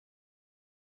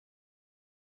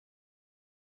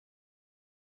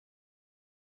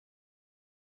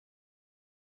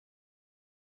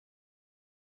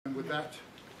And with that,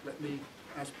 let me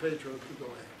ask Pedro to go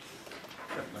ahead.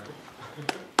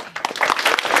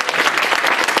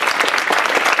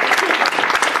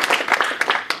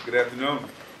 Good afternoon.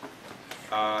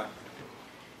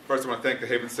 First, I want to thank the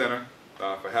Haven Center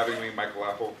for having me, Michael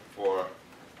Apple, for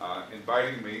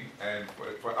inviting me, and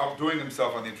for outdoing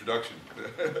himself on the introduction.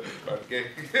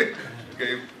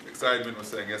 Gave excitement was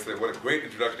saying yesterday, what a great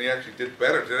introduction. He actually did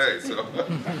better today. So,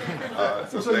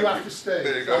 so you have to stay.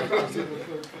 There you go.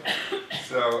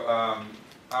 So,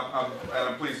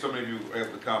 I'm pleased so many of you were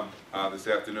able to come this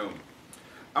afternoon.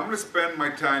 I'm going to spend my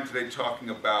time today talking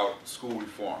about school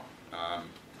reform,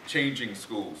 changing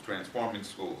schools, transforming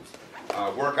schools.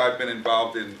 Work I've been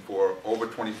involved in for over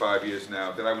 25 years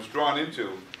now that I was drawn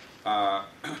into, I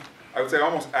would say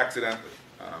almost accidentally,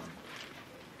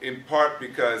 in part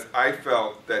because I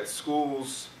felt that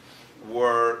schools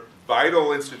were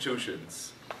vital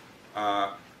institutions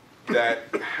that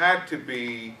had to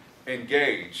be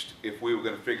engaged if we were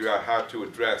going to figure out how to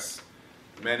address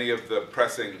many of the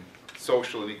pressing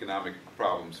social and economic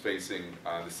problems facing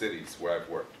the cities where I've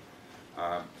worked.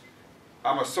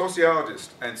 I'm a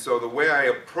sociologist, and so the way I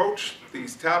approach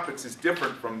these topics is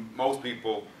different from most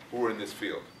people who are in this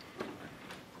field.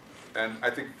 And I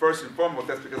think first and foremost,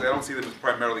 that's because I don't see them as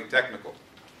primarily technical.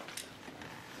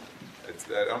 I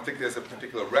don't think there's a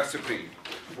particular recipe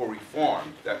for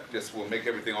reform that just will make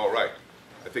everything all right.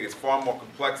 I think it's far more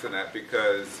complex than that,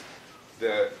 because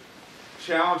the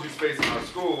challenges facing our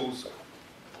schools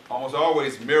almost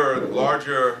always mirror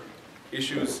larger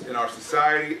issues in our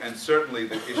society, and certainly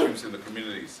the issues in the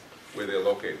communities where they're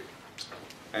located.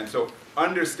 And so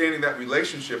understanding that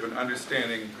relationship and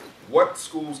understanding what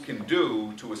schools can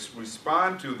do to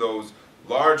respond to those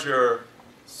larger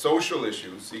social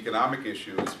issues, economic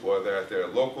issues, whether at their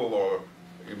local or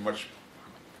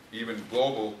even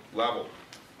global level,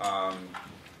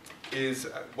 is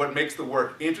what makes the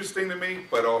work interesting to me,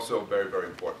 but also very, very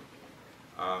important.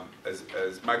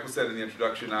 As Michael said in the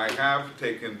introduction, I have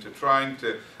taken to trying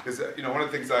to, because one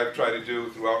of the things I've tried to do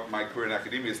throughout my career in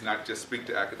academia is not just speak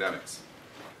to academics,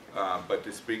 but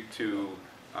to speak to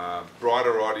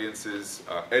broader audiences,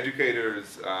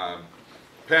 educators,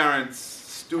 parents,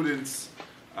 students,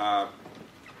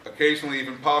 occasionally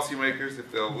even policymakers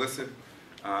if they'll listen,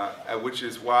 which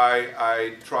is why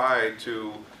I try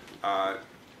to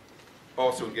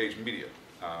also engage media,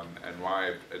 and why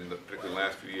I've, particularly in the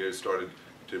last few years, started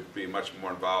to be much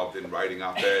more involved in writing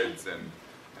op-eds and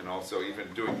also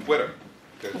even doing Twitter,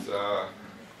 because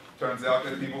turns out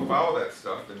that people follow that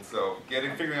stuff, and so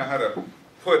figuring out how to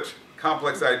put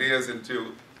complex ideas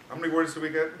into, how many words do we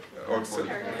get?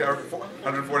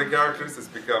 140 characters has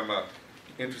become an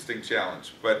interesting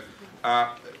challenge, but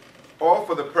all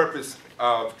for the purpose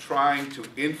of trying to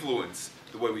influence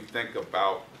the way we think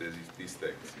about these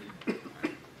things.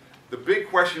 The big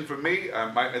question for me,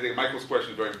 I think Michael's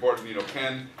question is very important,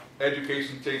 can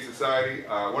education change society?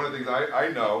 One of the things I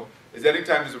know is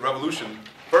anytime there's a revolution,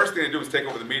 first thing they do is take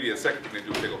over the media, second thing they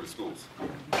do is take over the schools.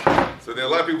 So there are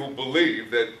a lot of people who believe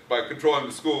that by controlling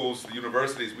the schools, the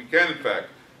universities, we can in fact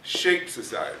shape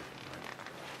society.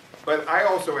 But I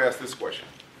also ask this question: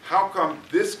 how come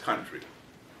this country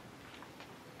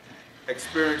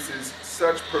experiences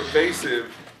such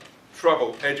pervasive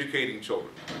trouble educating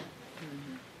children,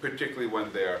 particularly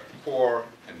when they're poor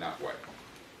and not white?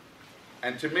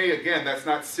 And to me, again, that's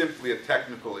not simply a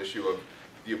technical issue of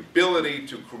the ability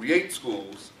to create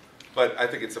schools, but I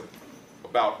think it's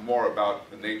more about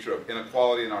the nature of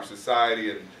inequality in our society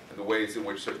and the ways in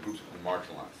which certain groups have been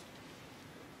marginalized.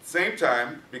 At the same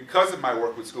time, because of my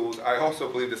work with schools, I also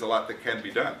believe there's a lot that can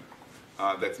be done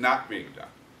that's not being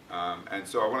done. And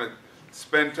so I want to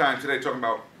spend time today talking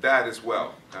about that as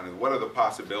well, kind of what are the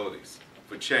possibilities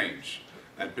for change.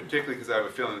 And particularly because I have a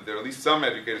feeling that there are at least some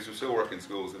educators who still work in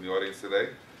schools in the audience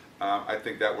today, I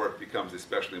think that work becomes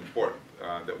especially important,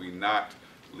 that we not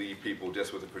leave people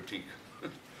just with a critique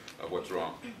of what's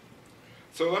wrong.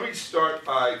 So let me start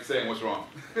by saying what's wrong.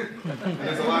 And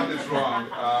there's a lot that's wrong.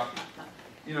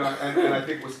 And I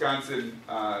think Wisconsin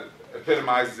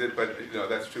epitomizes it, but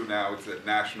that's true now. It's a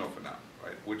national phenomenon,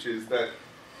 right? Which is that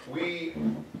we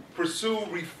pursue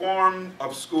reform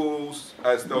of schools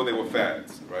as though they were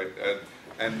fads, right?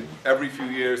 And every few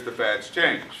years the fads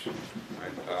change.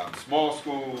 Right? Small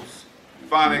schools,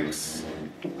 phonics,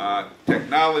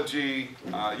 technology,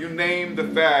 you name the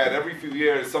fad, every few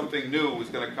years something new is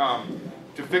going to come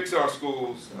to fix our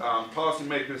schools.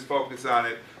 Policymakers focus on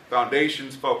it,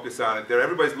 foundations focus on it.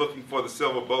 Everybody's looking for the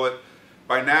silver bullet.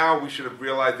 By now we should have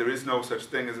realized there is no such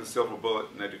thing as a silver bullet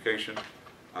in education.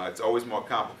 It's always more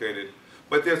complicated.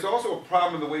 But there's also a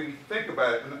problem in the way we think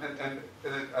about it. And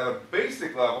at a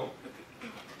basic level,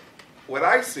 what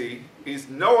I see is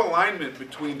no alignment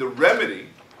between the remedy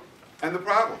and the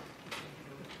problem.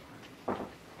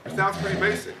 It sounds pretty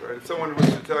basic, right? If someone was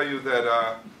to tell you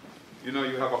that, you know,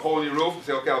 you have a hole in your roof, you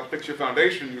say, okay, I'll fix your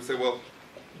foundation. You say, well,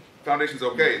 foundation's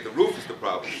okay. The roof is the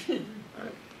problem. Right?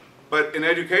 But in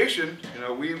education, you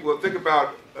know, we will think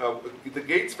about the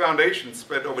Gates Foundation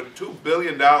spent over $2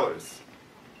 billion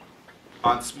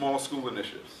on small school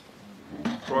initiatives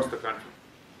across the country.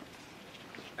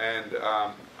 And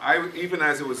even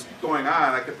as it was going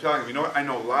on, I kept telling them, you know what, I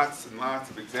know lots and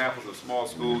lots of examples of small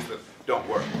schools that don't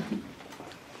work.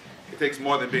 It takes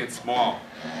more than being small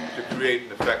to create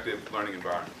an effective learning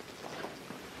environment.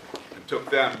 It took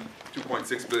them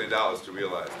 $2.6 billion to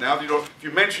realize. Now, if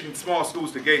you mention small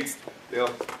schools to Gates, they'll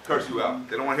curse you out.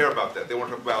 They don't want to hear about that. They want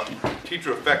to talk about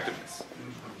teacher effectiveness.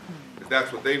 Because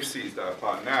that's what they've seized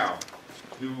upon now.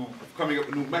 Coming up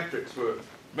with new metrics for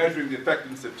measuring the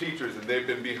effectiveness of teachers, and they've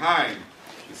been behind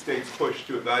the state's push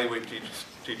to evaluate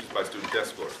teachers by student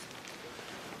test scores.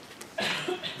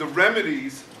 The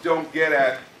remedies don't get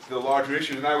at the larger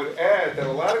issue, and I would add that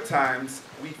a lot of times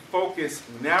we focus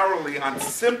narrowly on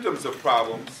symptoms of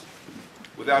problems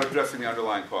without addressing the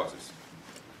underlying causes.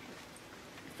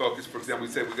 We focus, for example,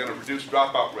 we say we're going to reduce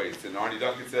dropout rates, and Arnie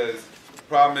Duncan says the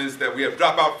problem is that we have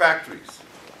dropout factories.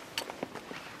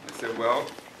 I said, well,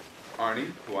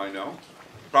 Arnie, who I know,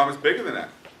 the problem is bigger than that.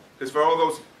 Because for all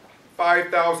those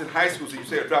 5,000 high schools that you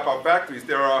say are dropout factories,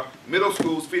 there are middle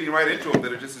schools feeding right into them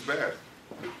that are just as bad,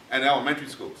 and elementary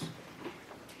schools.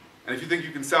 And if you think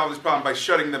you can solve this problem by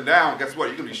shutting them down, guess what?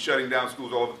 You're going to be shutting down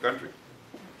schools all over the country.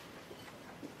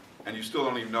 And you still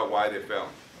don't even know why they're failing.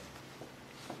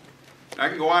 And I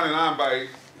can go on and on by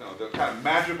the kind of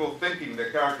magical thinking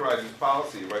that characterizes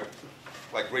policy, right?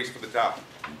 Like race for the top.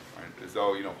 Right? As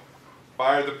though,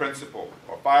 fire the principal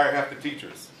or fire half the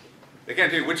teachers. They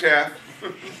can't tell you which half.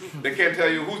 They can't tell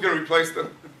you who's going to replace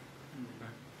them.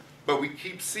 But we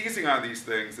keep seizing on these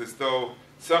things as though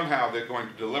somehow they're going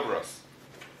to deliver us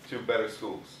to better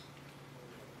schools.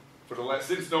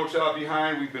 Since No Child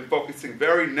Behind, we've been focusing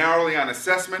very narrowly on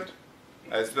assessment,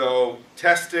 as though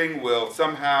testing will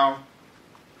somehow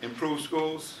improve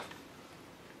schools.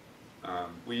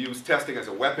 We use testing as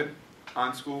a weapon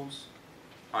on schools,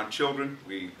 on children.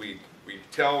 We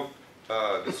tell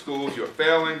the schools you're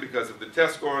failing because of the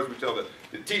test scores. We tell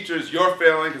the teachers you're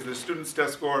failing because of the students'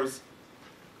 test scores.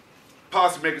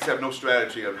 Policymakers have no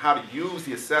strategy on how to use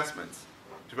the assessments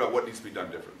to figure out what needs to be done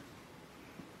differently.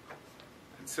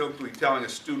 And simply telling a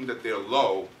student that they're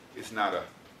low is not a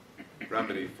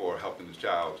remedy for helping the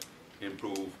child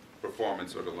improve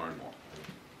performance or to learn more.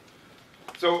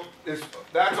 So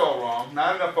that's all wrong.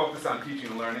 Not enough focus on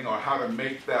teaching and learning or how to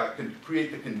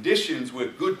create the conditions where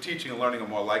good teaching and learning are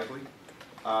more likely.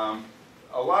 A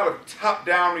lot of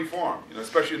top-down reform,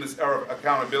 especially in this era of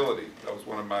accountability. That was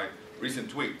one of my recent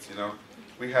tweets.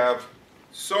 We have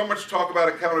so much talk about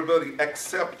accountability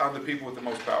except on the people with the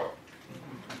most power.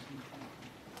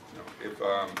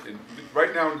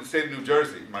 Right now in the state of New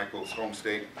Jersey, Michael's home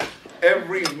state,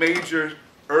 every major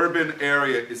urban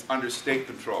area is under state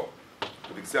control,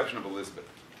 with the exception of Elizabeth.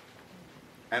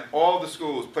 And all the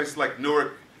schools, places like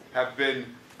Newark, have been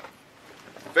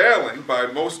failing by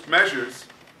most measures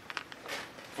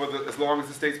for as long as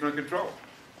the state's been in control.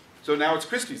 So now it's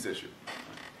Christie's issue.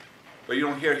 But you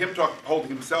don't hear him holding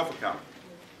himself accountable.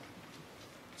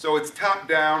 So it's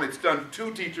top-down, it's done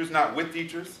to teachers, not with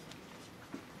teachers,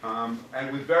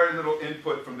 and with very little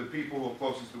input from the people who are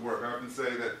closest to work. I often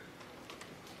say that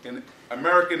in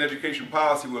American education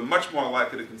policy, we're much more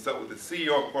likely to consult with the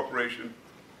CEO of a corporation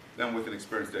than with an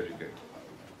experienced educator.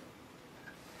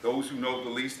 Those who know the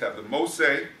least have the most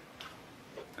say,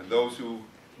 and those who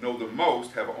know the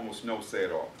most have almost no say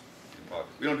at all in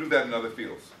politics. We don't do that in other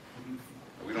fields.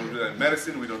 We don't do that in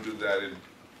medicine, we don't do that in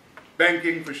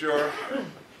banking for sure,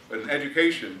 but in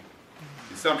education,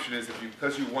 the assumption is that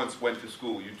because you once went to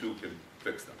school, you too can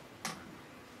fix them.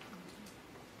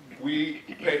 We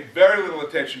pay very little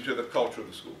attention to the culture of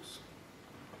the schools.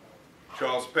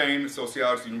 Charles Payne, a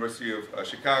sociologist at the University of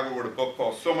Chicago, wrote a book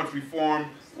called So Much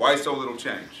Reform, Why So Little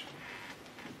Change?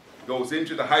 It goes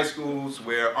into the high schools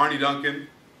where Arnie Duncan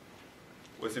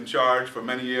was in charge for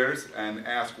many years and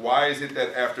asked, why is it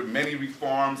that after many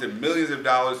reforms and millions of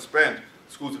dollars spent,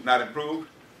 schools have not improved?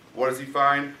 What does he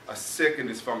find? A sick and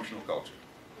dysfunctional culture.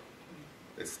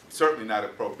 It's certainly not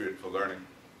appropriate for learning.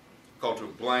 A culture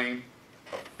of blame,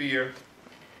 of fear,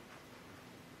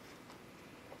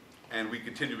 and we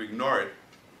continue to ignore it,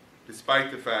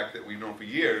 despite the fact that we've known for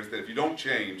years that if you don't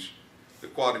change the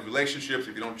quality of relationships,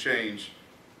 if you don't change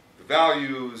the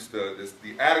values, the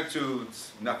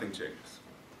attitudes, nothing changes,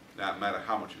 no matter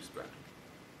how much you spend.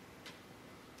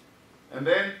 And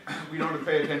then we don't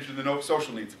pay attention to the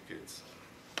social needs of kids.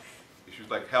 Issues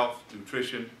like health,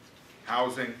 nutrition,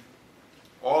 housing,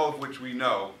 all of which we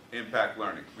know impact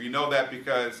learning. We know that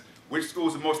because which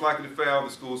schools are most likely to fail? The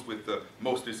schools with the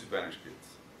most disadvantaged kids.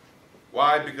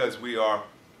 Why? Because we are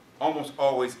almost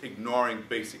always ignoring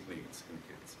basic needs in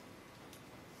kids.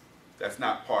 That's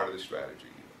not part of the strategy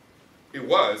either. It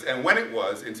was, and when it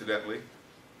was, incidentally,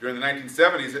 during the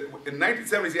 1970s, in the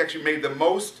 1970s, he actually made the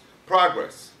most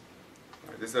progress.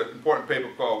 There's an important paper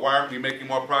called Why Aren't We Making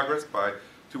More Progress by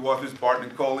two authors, Barton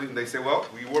and Coley, and they say, well,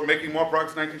 we were making more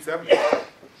progress in the 1970s.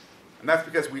 And that's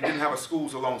because we didn't have a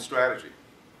schools alone strategy.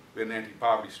 We had an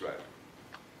anti-poverty strategy.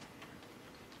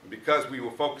 And because we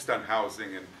were focused on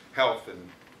housing and health and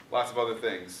lots of other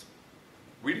things,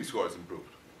 reading scores improved.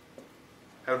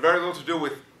 Had very little to do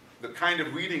with the kind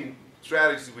of reading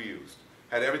strategies we used.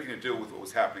 Had everything to do with what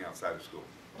was happening outside of school.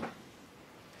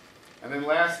 And then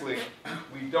lastly,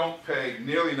 we don't pay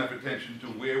nearly enough attention to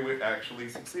where we're actually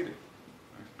succeeding.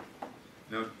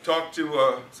 You know, talk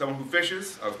to someone who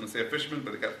fishes. I was going to say a fisherman,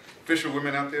 but they got fisher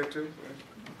women out there too.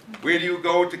 Right? Where do you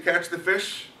go to catch the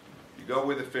fish? You go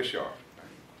where the fish are. Right?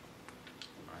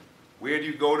 Right. Where do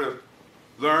you go to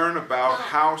learn about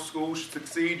how schools should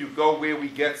succeed? You go where we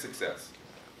get success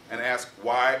and ask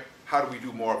why, how do we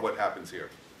do more of what happens here?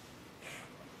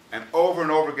 And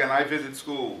over again, I visit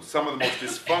schools, some of the most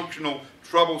dysfunctional,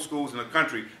 troubled schools in the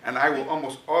country, and I will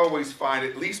almost always find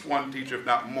at least one teacher, if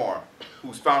not more,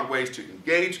 who's found ways to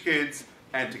engage kids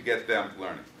and to get them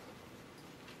learning.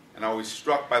 And I'm always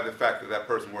struck by the fact that that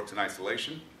person works in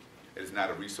isolation. It is not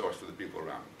a resource for the people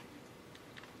around them.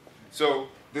 So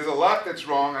there's a lot that's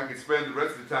wrong. I could spend the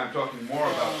rest of the time talking more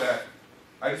about that.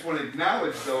 I just want to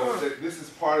acknowledge, though, that this is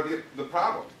part of the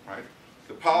problem, right?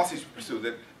 The policies we pursue,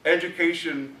 that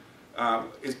education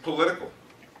is political.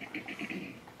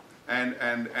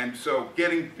 And so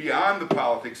getting beyond the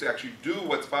politics to actually do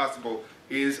what's possible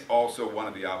is also one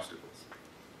of the obstacles.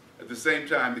 At the same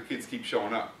time, the kids keep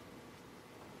showing up.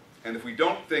 And if we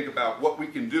don't think about what we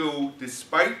can do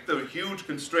despite the huge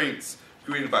constraints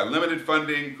created by limited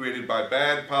funding, created by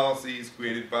bad policies,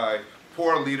 created by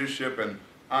poor leadership, and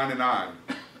on,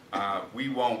 we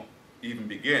won't even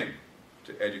begin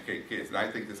to educate kids. And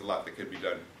I think there's a lot that can be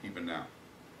done even now.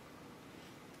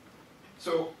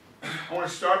 So I want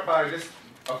to start by just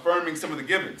affirming some of the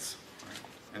givens.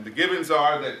 And the givens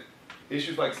are that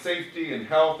issues like safety and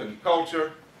health and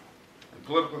culture and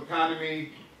political economy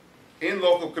in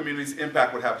local communities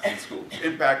impact what happens in schools,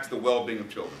 impacts the well-being of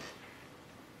children.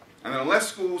 And unless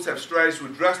schools have strategies to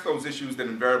address those issues, then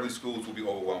invariably schools will be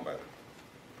overwhelmed by them.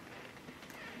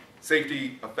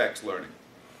 Safety affects learning.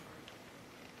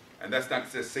 And that's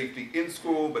not just safety in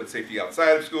school, but it's safety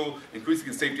outside of school,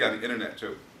 increasingly safety on the internet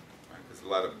too. Right? There's a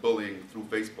lot of bullying through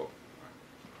Facebook.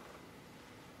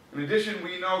 Right? In addition,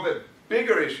 we know that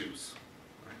bigger issues,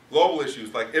 right, global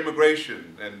issues like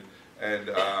immigration and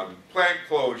plant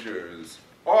closures,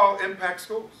 all impact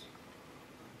schools.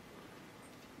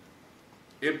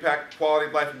 Impact quality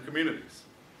of life in communities.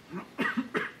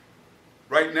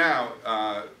 Right now,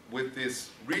 with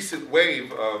this recent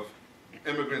wave of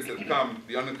immigrants that have come,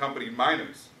 the unaccompanied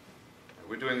minors,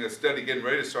 we're doing a study, getting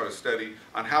ready to start a study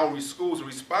on how schools are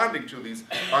responding to these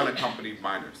unaccompanied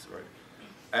minors, right?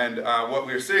 And what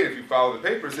we're seeing, if you follow the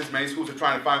papers, is many schools are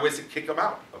trying to find ways to kick them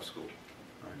out of school.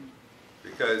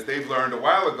 Because they've learned a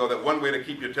while ago that one way to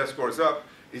keep your test scores up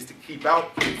is to keep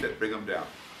out kids that bring them down.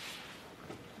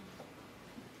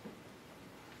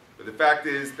 But the fact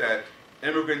is that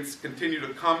immigrants continue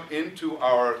to come into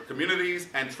our communities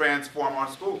and transform our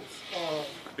schools.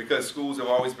 Because schools have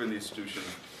always been the institution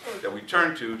that we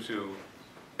turn to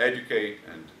educate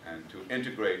and to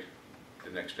integrate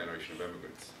the next generation of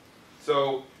immigrants.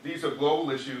 So these are global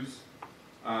issues.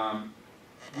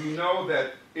 We know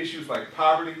that issues like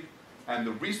poverty and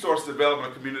the resources available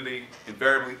in a community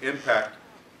invariably impact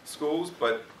schools,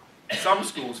 but some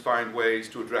schools find ways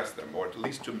to address them, or at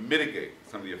least to mitigate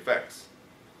some of the effects.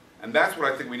 And that's what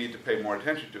I think we need to pay more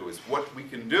attention to, is what we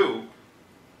can do,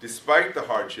 despite the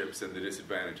hardships and the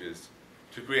disadvantages,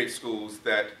 to create schools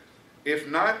that, if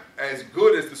not as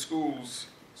good as the schools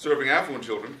serving affluent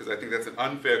children, because I think that's an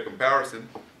unfair comparison,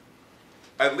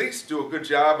 at least do a good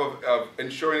job of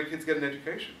ensuring kids get an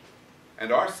education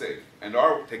and are safe and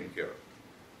are taken care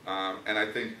of. And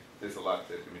I think there's a lot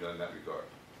that can be done in that regard.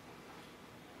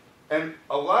 And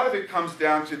a lot of it comes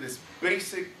down to this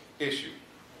basic issue.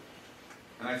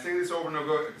 And I say this over and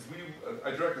over because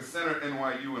I direct a center at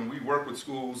NYU, and we work with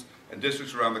schools and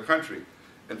districts around the country.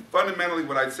 And fundamentally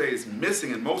what I'd say is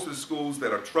missing in most of the schools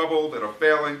that are troubled, that are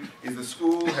failing, is the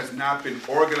school has not been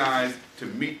organized to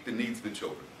meet the needs of the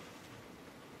children.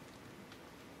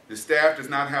 The staff does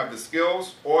not have the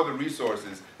skills or the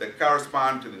resources that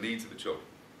correspond to the needs of the children.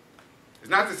 It's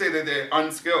not to say that they're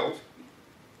unskilled.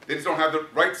 They just don't have the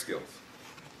right skills.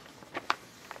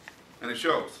 And it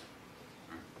shows.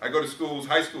 I go to schools,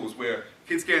 high schools, where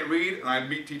kids can't read, and I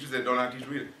meet teachers that don't know how to teach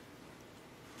reading.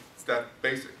 It's that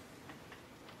basic.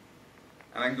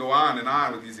 And I can go on and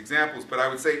on with these examples, but I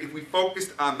would say if we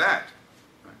focused on that,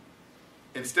 right,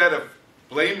 instead of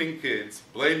blaming kids,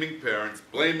 blaming parents,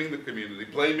 blaming the community,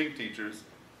 blaming teachers,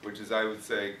 which is, I would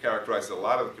say, characterizes a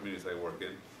lot of the communities I work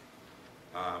in,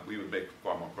 we would make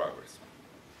far more progress.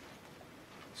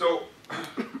 So,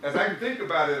 as I think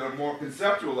about it on a more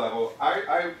conceptual level,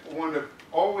 I want to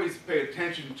always pay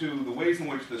attention to the ways in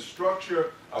which the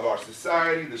structure of our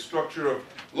society, the structure of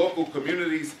local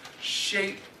communities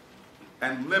shape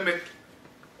and limit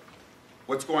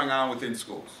what's going on within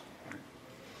schools.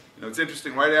 You know, it's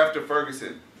interesting, right after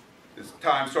Ferguson, this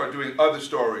time started doing other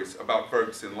stories about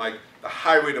Ferguson, like the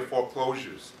high rate of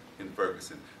foreclosures in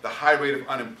Ferguson, the high rate of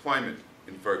unemployment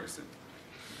in Ferguson.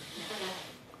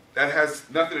 That has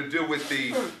nothing to do with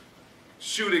the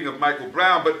shooting of Michael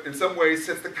Brown, but in some ways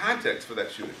sets the context for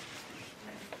that shooting.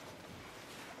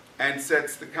 And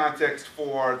sets the context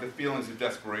for the feelings of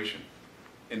desperation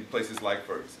in places like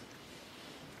Ferguson.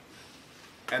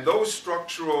 And those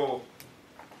structural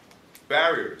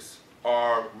barriers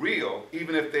are real,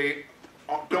 even if they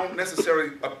don't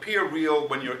necessarily appear real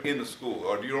when you're in the school,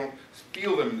 or you don't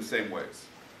feel them in the same ways.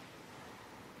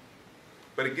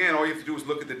 But again, all you have to do is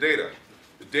look at the data.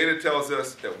 The data tells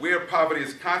us that where poverty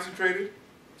is concentrated,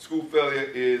 school failure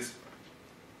is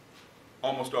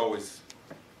almost always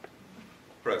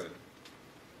present.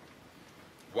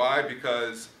 Why?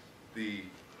 Because the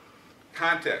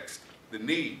context, the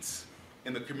needs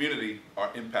in the community are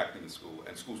impacting the school,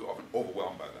 and schools are often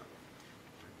overwhelmed by them.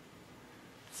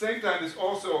 At the same time, there's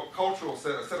also a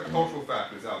set of cultural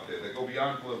factors out there that go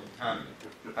beyond political economy.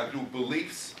 Have to do with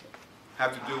beliefs,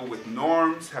 have to do with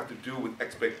norms, have to do with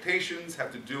expectations,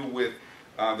 have to do with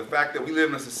the fact that we live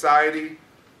in a society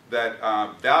that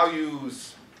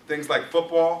values things like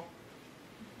football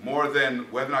more than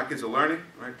whether or not kids are learning,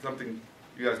 right? Something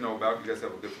you guys know about. You guys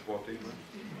have a good football team, right?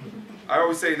 I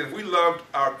always say that if we loved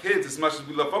our kids as much as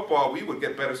we love football, we would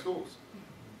get better schools.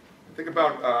 Think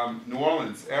about New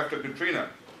Orleans after Katrina.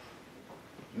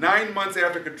 9 months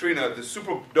after Katrina, the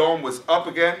Superdome was up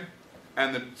again,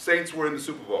 and the Saints were in the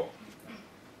Super Bowl.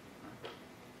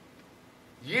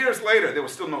 Years later, there were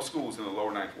still no schools in the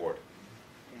lower Ninth Ward.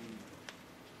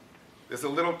 There's a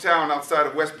little town outside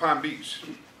of West Palm Beach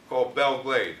called Belle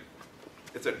Glade.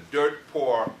 It's a dirt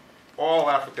poor, all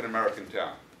African-American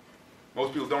town.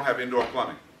 Most people don't have indoor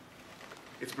plumbing.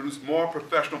 It's produced more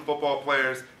professional football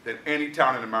players than any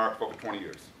town in America for over 20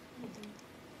 years.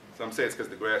 Some say it's because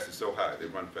the grass is so high, they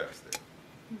run fast there.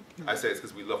 I say it's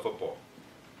because we love football.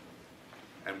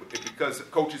 And because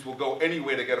coaches will go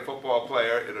anywhere to get a football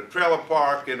player, in a trailer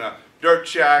park, in a dirt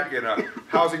shack, in a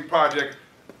housing project,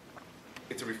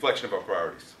 it's a reflection of our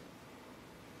priorities.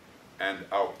 And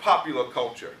our popular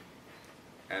culture,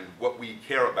 and what we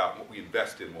care about, what we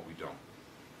invest in, what we don't.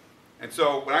 And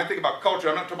so when I think about culture,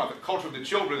 I'm not talking about the culture of the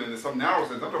children in some narrow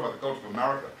sense, I'm talking about the culture of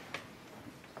America,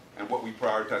 and what we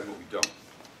prioritize and what we don't.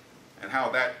 And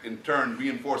how that, in turn,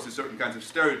 reinforces certain kinds of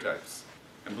stereotypes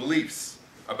and beliefs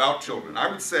about children. I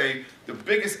would say the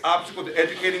biggest obstacle to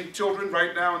educating children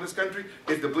right now in this country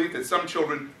is the belief that some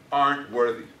children aren't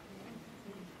worthy,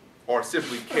 or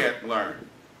simply can't learn,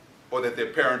 or that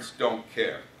their parents don't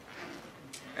care.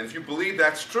 And if you believe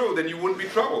that's true, then you wouldn't be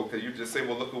troubled, because you just say,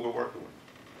 well, look who we're working with.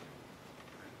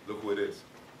 Look who it is.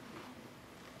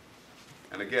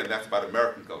 And again, that's about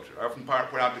American culture. I often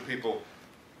point out to people,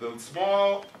 the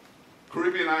small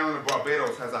Caribbean island of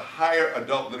Barbados has a higher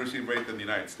adult literacy rate than the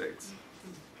United States.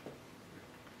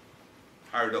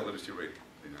 Higher adult literacy rate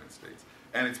than the United States.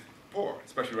 And it's poor,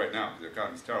 especially right now, because the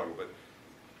economy's terrible, but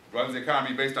runs the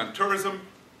economy based on tourism,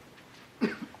 a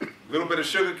little bit of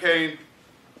sugar cane,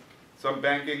 some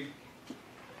banking.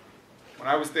 When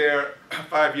I was there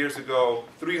 5 years ago,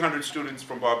 300 students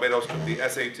from Barbados took the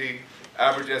SAT.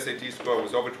 Average SAT score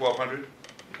was over 1,200.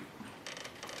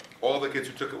 All the kids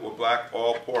who took it were black,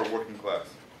 all poor working class.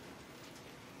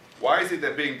 Why is it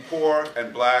that being poor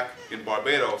and black in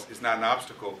Barbados is not an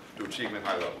obstacle to achieving at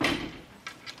high levels?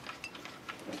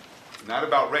 It's not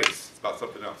about race, it's about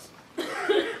something else.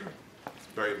 It's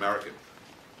very American.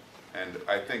 And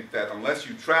I think that unless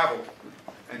you travel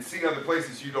and see other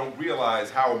places, you don't realize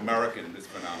how American this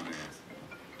phenomenon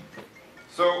is.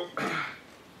 So,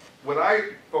 what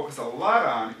I focus a lot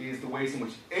on is the ways in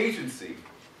which agency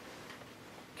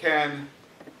can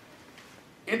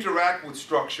interact with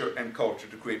structure and culture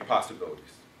to create possibilities.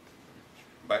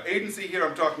 by agency here,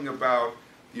 I'm talking about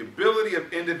the ability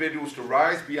of individuals to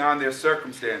rise beyond their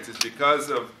circumstances because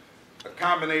of a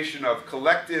combination of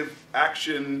collective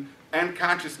action and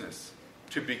consciousness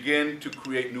to begin to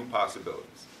create new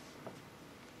possibilities.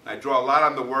 I draw a lot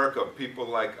on the work of people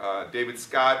like David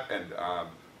Scott and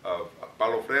of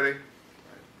Paulo Freire,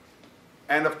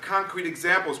 and of concrete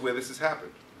examples where this has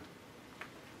happened.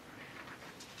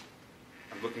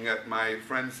 I'm looking at my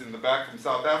friends in the back from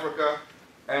South Africa,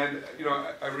 and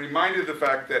I'm reminded of the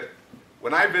fact that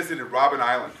when I visited Robben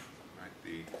Island, right,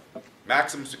 the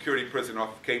maximum security prison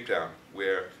off of Cape Town,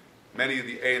 where many of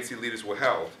the ANC leaders were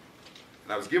held,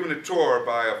 and I was given a tour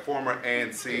by a former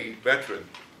ANC veteran,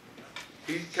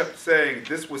 he kept saying,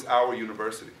 this was our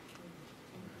university.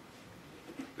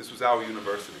 This was our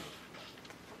university.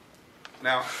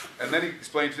 Now, and then he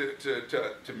explained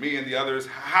to me and the others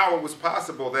how it was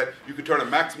possible that you could turn a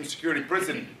maximum security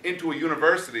prison into a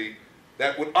university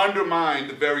that would undermine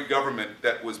the very government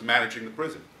that was managing the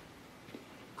prison.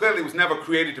 Clearly, it was never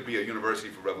created to be a university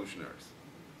for revolutionaries.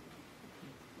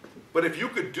 But if you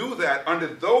could do that under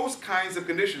those kinds of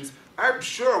conditions, I'm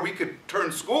sure we could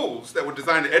turn schools that were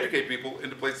designed to educate people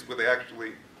into places where they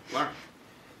actually learn.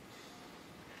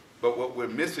 But what we're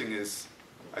missing is,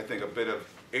 I think, a bit of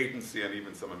agency and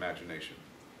even some imagination.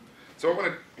 So I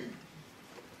want to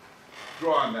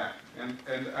draw on that. And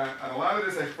a lot of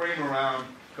this I frame around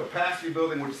capacity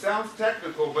building, which sounds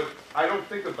technical, but I don't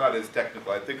think about it as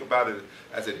technical. I think about it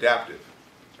as adaptive.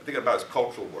 I think about it as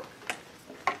cultural work.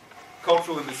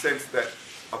 Cultural in the sense that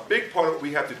a big part of what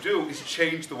we have to do is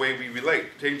change the way we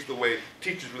relate, change the way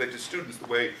teachers relate to students, the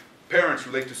way parents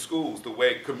relate to schools, the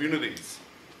way communities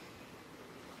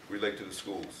relate to the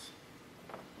schools.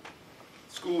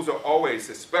 Schools are always,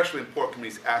 especially in poor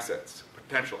communities, assets,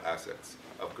 potential assets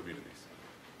of communities,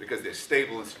 because they're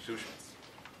stable institutions.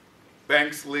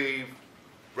 Banks leave,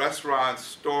 restaurants,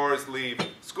 stores leave,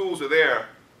 schools are there,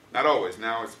 not always.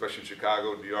 Now, especially in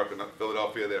Chicago, New York, and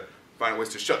Philadelphia, they're finding ways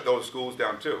to shut those schools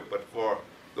down too. But for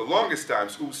the longest time,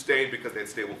 schools stayed because they had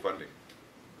stable funding.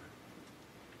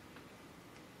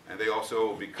 And they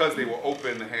also, because they were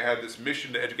open, they had this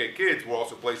mission to educate kids, were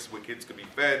also places where kids could be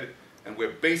fed and where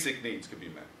basic needs could be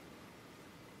met.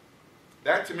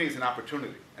 That to me is an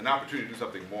opportunity to do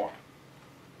something more.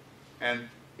 And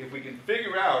if we can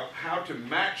figure out how to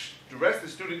match the rest of the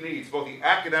student needs, both the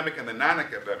academic and the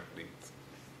non-academic needs,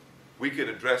 we could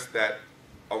address that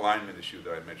alignment issue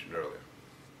that I mentioned earlier.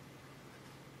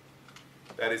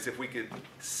 That is, if we could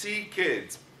see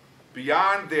kids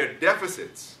beyond their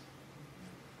deficits,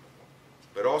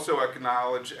 but also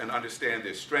acknowledge and understand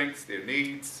their strengths, their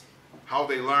needs, how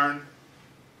they learn,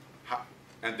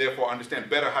 and therefore understand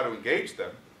better how to engage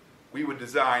them, we would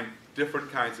design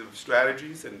different kinds of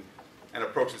strategies and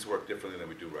approaches work differently than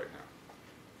we do right now.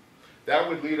 That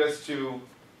would lead us to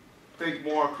think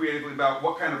more creatively about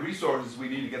what kind of resources we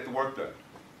need to get the work done.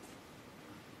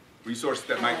 Resources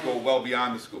that might go well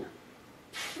beyond the school,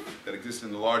 that exist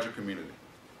in the larger community.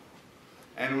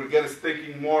 And it would get us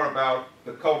thinking more about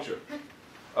the culture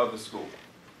of the school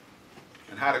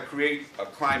and how to create a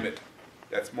climate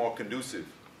that's more conducive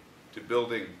to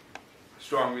building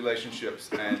strong relationships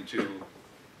and to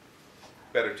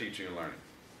better teaching and learning.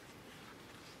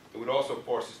 It would also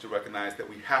force us to recognize that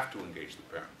we have to engage the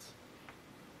parents,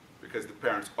 because the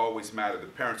parents always matter. The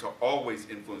parents are always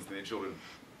influencing their children,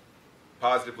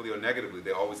 positively or negatively.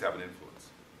 They always have an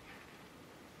influence.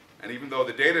 And even though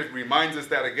the data reminds us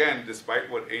that again, despite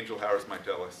what Angel Harris might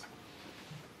tell us,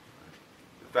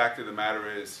 the fact of the matter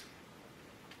is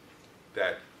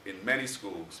that in many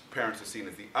schools, parents are seen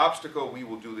as the obstacle. We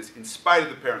will do this in spite of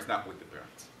the parents, not with the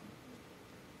parents.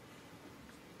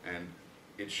 And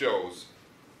it shows,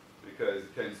 because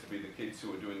it tends to be the kids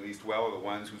who are doing least well are the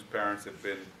ones whose parents have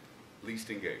been least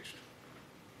engaged.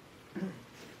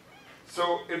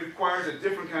 So it requires a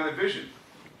different kind of vision,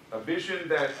 a vision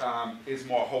that is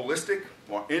more holistic,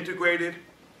 more integrated,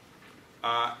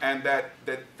 and that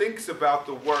thinks about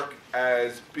the work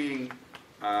as being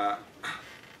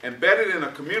embedded in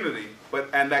a community,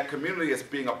 and that community as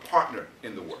being a partner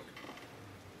in the work.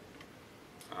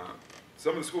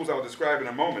 Some of the schools I will describe in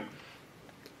a moment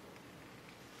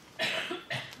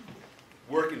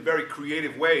work in very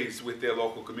creative ways with their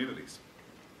local communities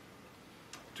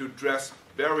to address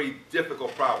very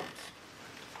difficult problems.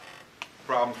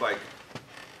 Problems like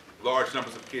large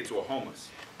numbers of kids who are homeless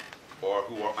or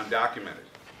who are undocumented.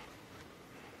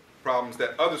 Problems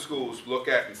that other schools look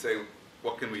at and say,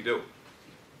 what can we do?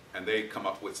 And they come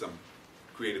up with some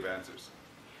creative answers.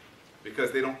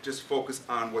 Because they don't just focus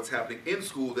on what's happening in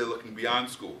school, they're looking beyond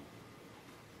school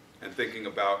and thinking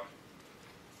about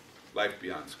life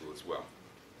beyond school as well.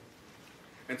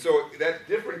 And so that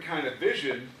different kind of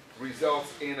vision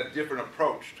results in a different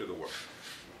approach to the work.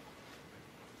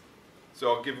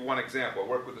 So I'll give you one example. I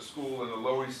work with a school in the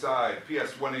Lower East Side,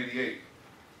 PS 188.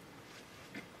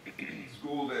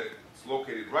 School that's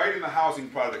located right in the housing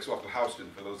projects off of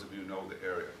Houston, for those of you who know the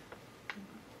area.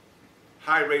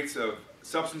 High rates of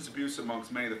substance abuse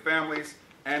amongst many of the families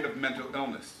and of mental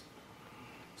illness.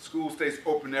 School stays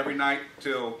open every night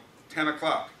till 10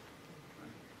 o'clock.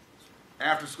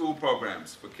 After school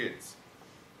programs for kids.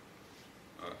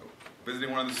 Visiting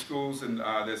one of the schools, and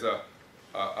there's a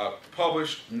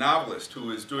published novelist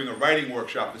who is doing a writing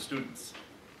workshop for students.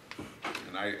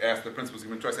 And I asked the principal,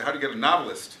 I said, how do you get a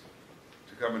novelist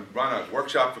to come and run a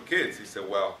workshop for kids? He said,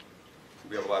 well,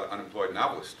 we have a lot of unemployed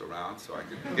novelists around, so I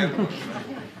could get them.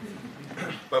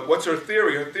 But what's her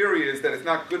theory? Her theory is that it's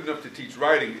not good enough to teach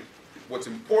writing. What's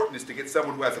important is to get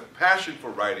someone who has a passion for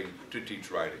writing to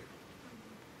teach writing.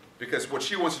 Because what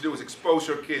she wants to do is expose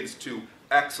her kids to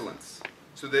excellence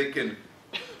so they can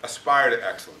aspire to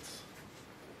excellence.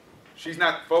 She's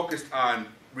not focused on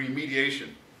remediation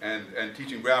and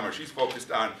teaching grammar. She's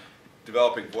focused on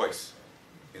developing voice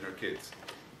in her kids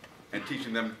and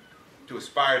teaching them to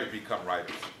aspire to become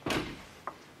writers.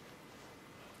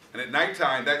 And at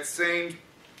nighttime, that same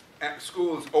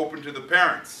school is open to the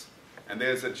parents. And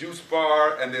there's a juice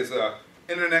bar, and there's an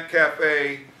internet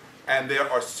cafe, and there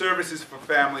are services for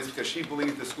families, because she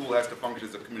believes the school has to function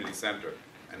as a community center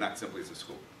and not simply as a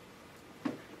school.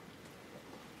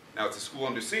 Now, it's a school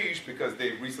under siege because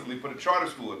they recently put a charter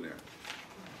school in there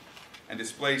and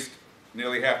displaced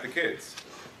nearly half the kids.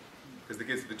 Because the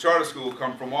kids at the charter school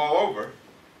come from all over,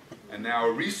 and now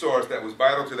a resource that was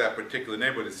vital to that particular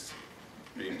neighborhood is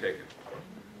being taken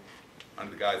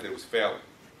under the guise that it was failing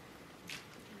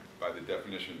by the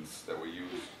definitions that were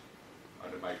used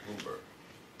under Mike Bloomberg.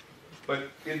 But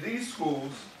in these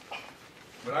schools,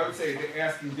 what I would say is they're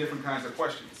asking different kinds of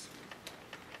questions.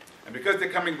 And because they're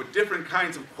coming with different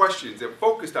kinds of questions, they're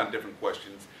focused on different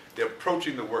questions, they're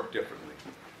approaching the work differently.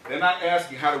 They're not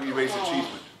asking, how do we raise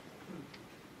achievement?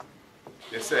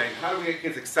 They're saying, how do we get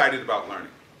kids excited about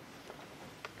learning?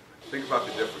 Think about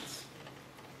the difference.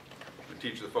 The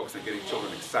teachers are focused on getting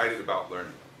children excited about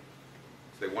learning.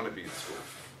 So they want to be in school.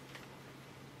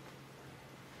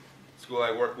 School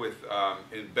I work with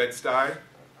in Bed-Stuy,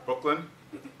 Brooklyn,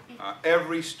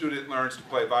 every student learns to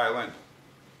play violin.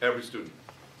 Every student.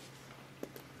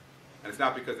 And it's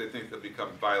not because they think they'll become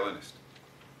violinists.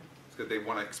 It's because they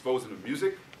want to expose them to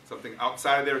music, something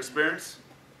outside of their experience.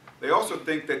 They also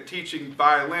think that teaching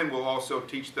violin will also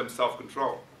teach them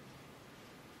self-control.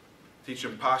 Teach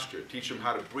them posture, teach them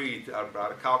how to breathe,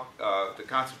 how to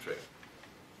concentrate.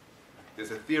 There's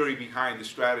a theory behind the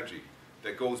strategy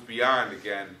that goes beyond,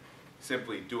 again,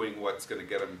 simply doing what's going to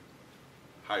get them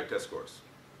higher test scores.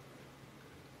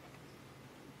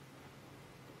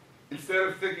 Instead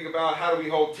of thinking about how do we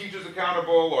hold teachers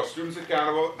accountable or students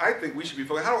accountable, I think we should be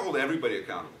focused on how to hold everybody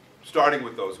accountable, starting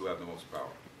with those who have the most power.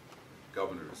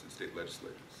 Governors and state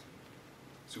legislators,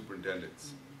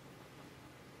 superintendents.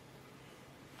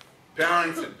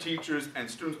 Parents and teachers and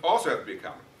students also have to be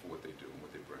accountable for what they do and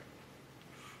what they bring.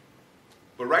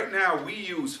 But right now, we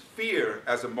use fear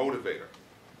as a motivator,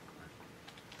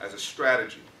 as a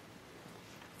strategy.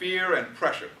 Fear and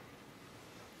pressure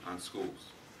on schools.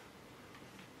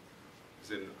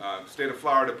 In the state of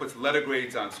Florida, puts letter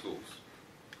grades on schools.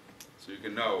 So you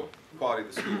can know the quality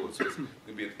of the school. It says it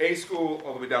can be an A school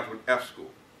all the way down to an F school.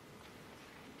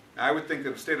 Now, I would think that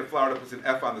if the state of Florida puts an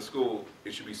F on the school,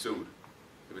 it should be sued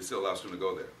if it still allows students to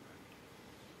go there.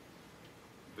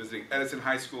 Visiting Edison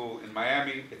High School in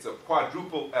Miami, it's a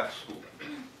quadruple F school.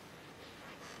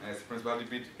 And as the principal, how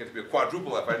did it get to be a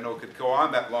quadruple F? I didn't know it could go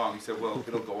on that long. He said, well,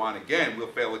 it'll go on again. We'll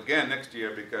fail again next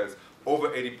year because over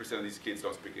 80% of these kids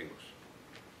don't speak English.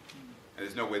 And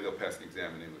there's no way they'll pass the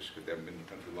exam in English because they haven't been in the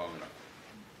country long enough.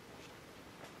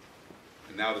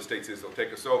 And now the state says they'll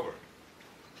take us over.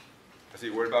 I said,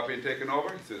 you worried about being taken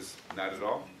over? He says, not at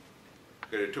all.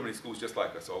 There are too many schools just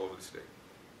like us all over the state.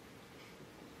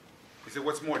 He said,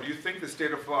 what's more, do you think the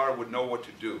state of Florida would know what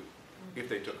to do if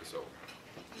they took us over?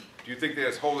 Do you think they're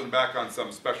just holding back on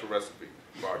some special recipe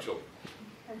for our children?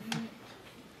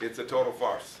 It's a total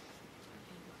farce.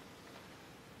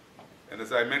 And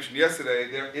as I mentioned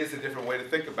yesterday, there is a different way to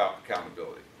think about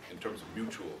accountability in terms of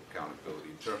mutual accountability,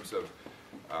 in terms of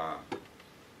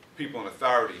people in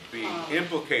authority being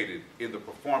implicated in the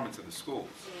performance of the schools.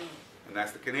 And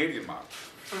that's the Canadian model,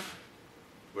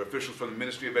 where officials from the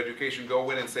Ministry of Education go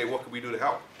in and say, what can we do to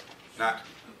help? Not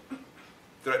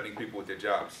threatening people with their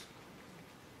jobs.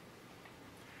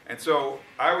 And so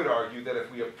I would argue that if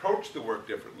we approach the work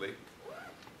differently,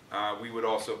 we would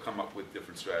also come up with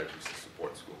different strategies to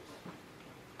support schools.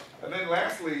 And then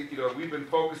lastly, we've been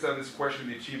focused on this question of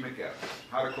the achievement gap,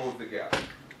 how to close the gap.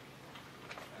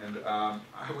 And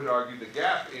I would argue the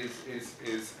gap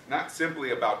is not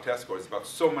simply about test scores, it's about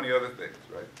so many other things,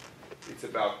 right? It's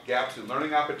about gaps in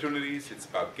learning opportunities, it's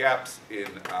about gaps in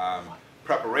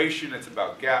preparation, it's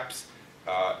about gaps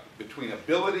between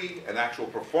ability and actual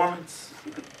performance.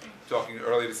 Talking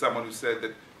earlier to someone who said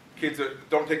that kids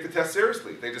don't take the test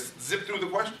seriously, they just zip through the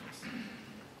questions.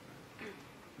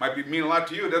 Might mean a lot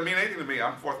to you, it doesn't mean anything to me,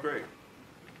 I'm 4th grade.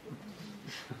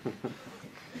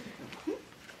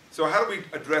 So how do we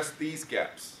address these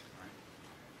gaps?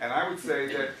 And I would say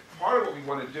that part of what we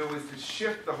want to do is to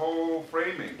shift the whole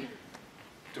framing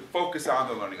to focus on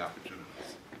the learning opportunities.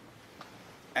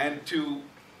 And to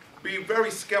be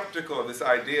very skeptical of this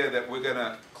idea that we're going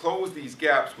to close these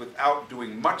gaps without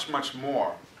doing much, much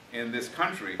more in this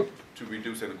country to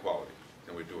reduce inequality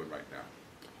than we're doing right now.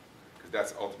 Because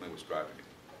that's ultimately what's driving it.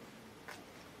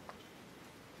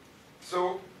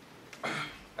 So,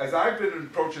 as I've been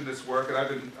approaching this work, and I've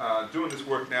been doing this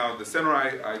work now, the center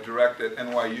I direct at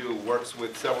NYU works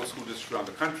with several school districts around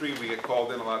the country. We get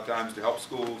called in a lot of times to help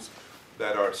schools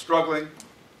that are struggling.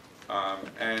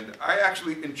 And I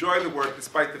actually enjoy the work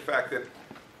despite the fact that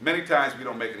many times we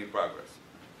don't make any progress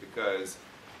because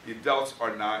the adults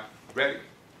are not ready,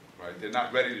 right? They're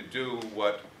not ready to do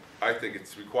what I think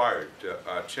it's required to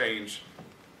change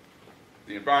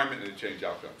the environment and to change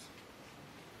outcomes.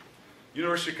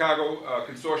 University of Chicago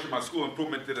Consortium on School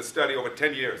Improvement did a study over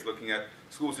 10 years looking at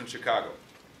schools in Chicago.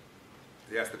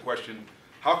 They asked the question,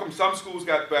 how come some schools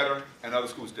got better and other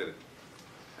schools didn't?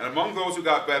 And among those who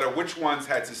got better, which ones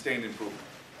had sustained improvement?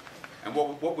 And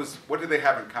what did they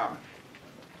have in common?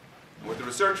 And what the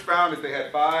research found is they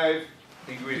had 5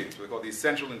 ingredients, what they call the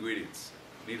essential ingredients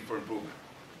needed for improvement.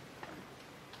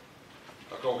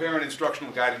 A coherent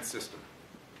instructional guidance system.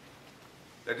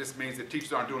 That just means that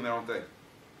teachers aren't doing their own thing.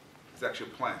 It's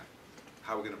actually a plan,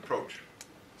 how we're going to approach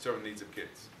certain needs of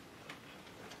kids.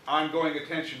 Ongoing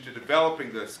attention to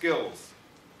developing the skills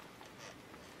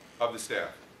of the staff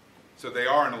so they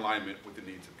are in alignment with the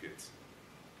needs of kids.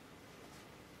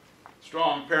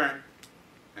 Strong parent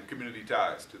and community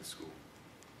ties to the school.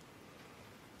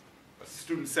 A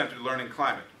student-centered learning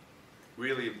climate,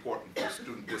 really important for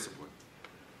student discipline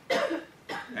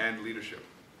and leadership.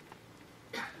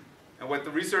 And what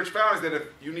the research found is that if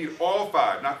you need all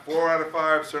 5, not 4 out of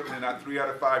 5, certainly not 3 out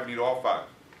of 5, you need all 5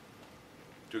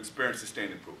 to experience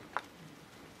sustained improvement.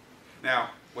 Now,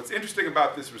 what's interesting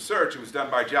about this research, it was done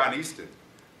by John Easton,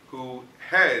 who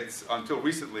heads, until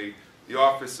recently, the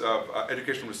Office of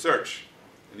Educational Research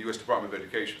in the U.S. Department of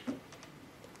Education.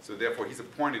 So therefore, he's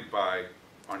appointed by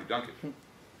Arne Duncan.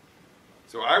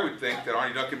 So I would think that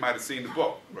Arne Duncan might have seen the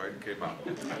book, right, and came out.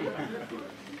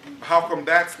 How come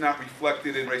that's not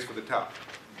reflected in Race for the Top?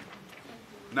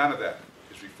 None of that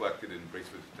is reflected in Race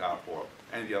for the Top or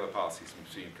any of the other policies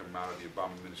we've seen come out of the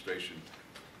Obama administration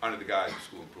under the guise of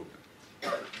school improvement.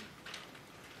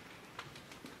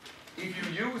 If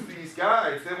you use these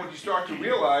guides, then what you start to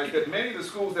realize that many of the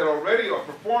schools that already are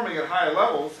performing at higher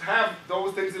levels have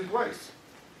those things in place.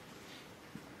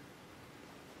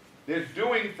 They're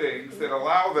doing things that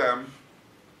allow them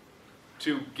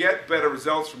to get better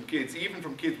results from kids, even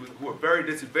from kids who are very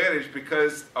disadvantaged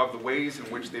because of the ways in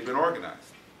which they've been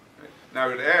organized. Right? Now,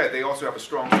 to add, they also have a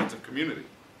strong sense of community.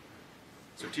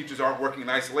 So teachers aren't working in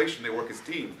isolation, they work as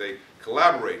teams. They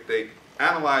collaborate, they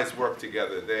analyze work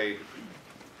together, they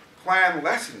plan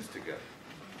lessons together.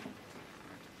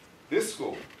 This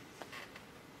school,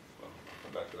 well, I'll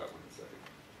come back to that one in a second.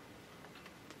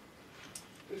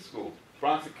 This school,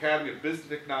 Bronx Academy of Business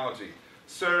Technology,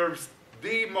 serves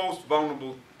the most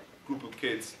vulnerable group of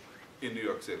kids in New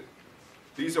York City.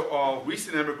 These are all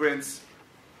recent immigrants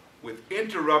with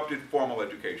interrupted formal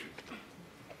education.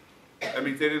 That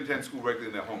means they didn't attend school regularly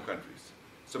in their home countries.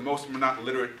 So most of them are not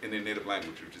literate in their native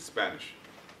language, which is Spanish.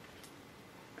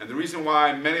 And the reason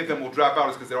why many of them will drop out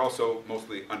is because they're also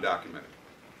mostly undocumented.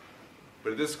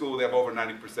 But at this school, they have over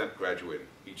 90% graduating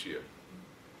each year.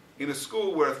 In a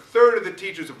school where 1/3 of the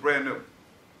teachers are brand new.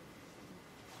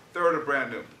 1/3 are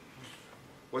brand new.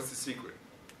 What's the secret?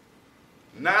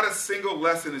 Not a single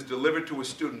lesson is delivered to a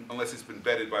student unless it's been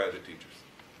vetted by other teachers.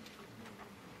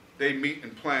 They meet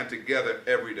and plan together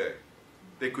every day.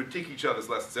 They critique each other's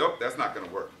lessons. Say, oh, that's not going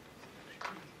to work.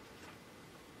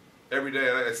 Every day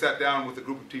I sat down with a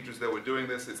group of teachers that were doing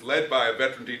this. It's led by a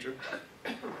veteran teacher.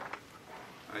 And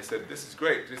I said, this is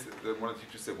great. One of the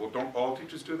teachers said, well, don't all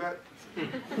teachers do that?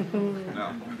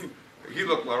 No. He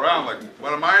looked around like,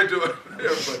 what am I doing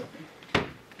here? But,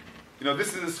 you know,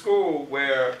 this is a school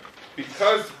where,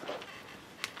 because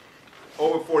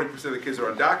over 40% of the kids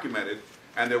are undocumented,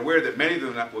 and they're aware that many of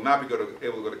them will not be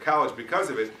able to go to college because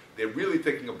of it, they're really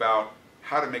thinking about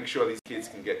how to make sure these kids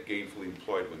can get gainfully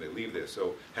employed when they leave there.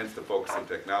 So hence the focus on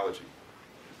technology.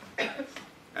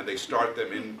 And they start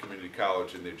them in community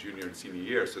college in their junior and senior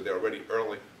year, so they're already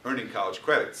earning college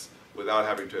credits without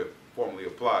having to formally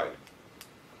apply.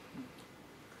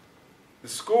 The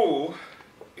school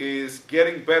is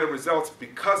getting better results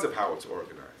because of how it's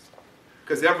organized.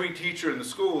 Because every teacher in the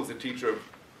school is a teacher of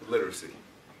literacy,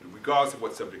 regardless of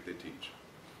what subject they teach.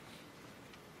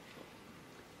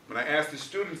 When I asked the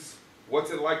students,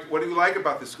 what's it like, what do you like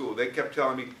about the school? They kept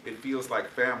telling me, it feels like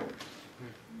family.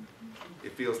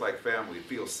 It feels like family. It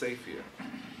feels safe here.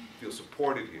 It feels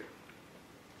supported here.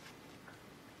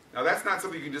 Now that's not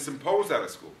something you can just impose out of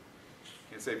school.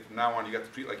 You can say from now on you got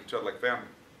to treat each other like family.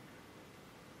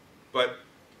 But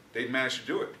they managed to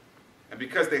do it. And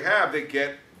because they have, they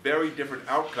get very different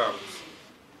outcomes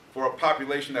for a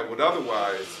population that would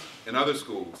otherwise, in other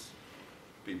schools,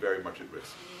 be very much at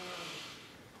risk.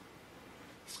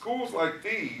 Schools like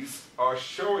these are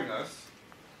showing us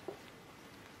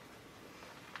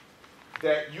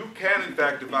that you can, in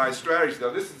fact, devise strategies. Now,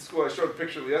 this is the school I showed a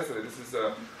picture of yesterday. This is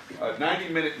a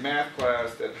 90-minute math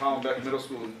class at Hollenbeck Middle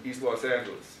School in East Los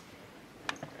Angeles.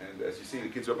 And as you see, the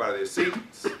kids are up out of their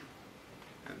seats,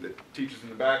 and the teacher's in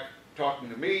the back talking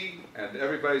to me, and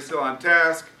everybody's still on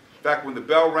task. In fact, when the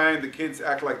bell rang, the kids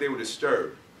acted like they were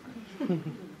disturbed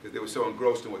because they were so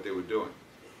engrossed in what they were doing.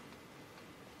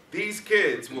 These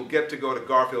kids will get to go to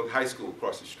Garfield High School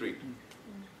across the street.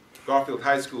 Garfield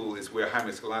High School is where Jaime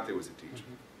Escalante was a teacher.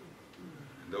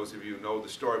 And those of you who know the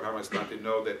story of Jaime Escalante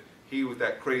know that he was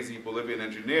that crazy Bolivian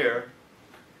engineer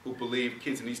who believed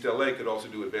kids in East LA could also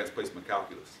do advanced placement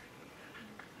calculus.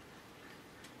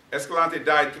 Escalante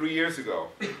died 3 years ago.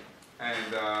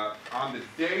 And on the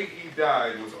day he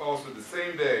died was also the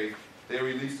same day they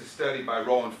released a study by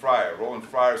Roland Fryer. Roland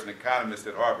Fryer is an economist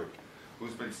at Harvard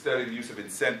who's been studying the use of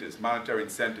incentives, monetary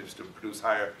incentives, to produce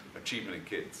higher achievement in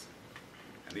kids.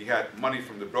 And he had money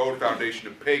from the Broad Foundation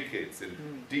to pay kids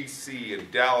in DC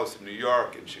and Dallas and New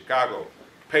York and Chicago,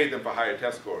 paid them for higher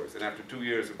test scores. And after 2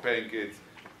 years of paying kids,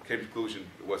 came to the conclusion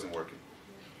it wasn't working.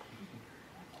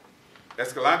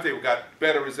 Escalante got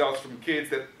better results from kids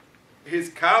that his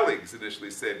colleagues initially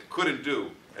said couldn't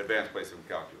do advanced placement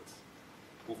calculus,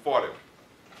 who fought him.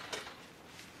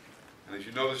 And as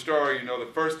you know the story, you know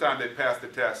the first time they passed the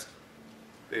test,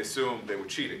 they assumed they were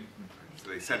cheating. So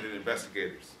they sent in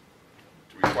investigators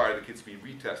to require the kids to be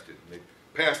retested. And they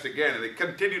passed again, and they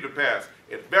continued to pass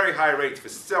at very high rates for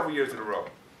several years in a row.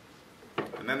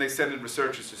 And then they sent in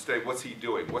researchers to study what's he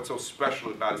doing, what's so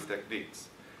special about his techniques.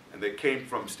 And they came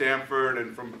from Stanford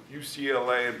and from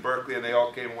UCLA and Berkeley, and they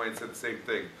all came away and said the same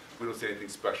thing. We don't see anything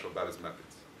special about his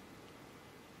methods.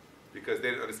 Because they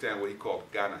didn't understand what he called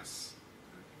ganas.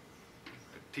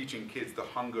 Teaching kids the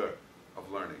hunger of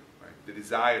learning, right? The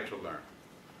desire to learn.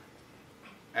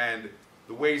 And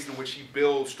the ways in which he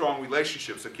builds strong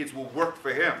relationships so kids will work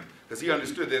for him. Because he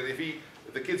understood that if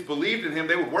the kids believed in him,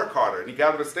 they would work harder. And he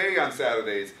got them to stay on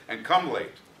Saturdays and come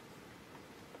late.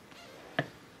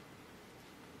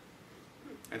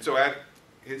 And so at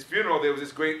his funeral, there was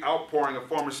this great outpouring of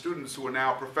former students who are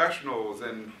now professionals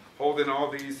and holding all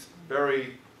these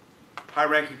very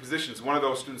high-ranking positions. One of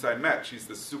those students I met, she's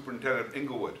the superintendent of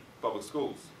Inglewood Public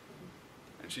Schools.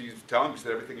 And she's telling me, she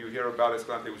said, everything you hear about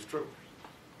Escalante was true.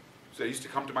 She said, he used to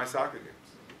come to my soccer games.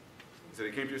 He said,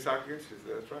 he came to your soccer games? She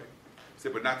said, that's right. He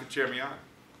said, but not to cheer me on.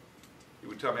 He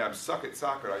would tell me, I'm suck at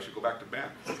soccer, I should go back to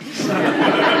band.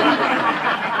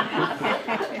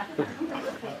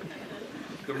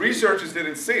 The researchers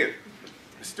didn't see it.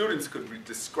 The students could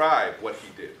describe what he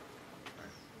did.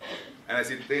 And as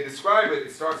they describe it,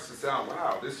 it starts to sound,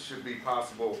 wow, this should be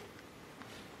possible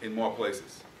in more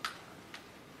places.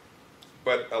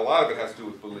 But a lot of it has to do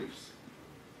with beliefs.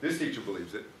 This teacher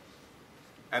believes it.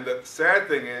 And the sad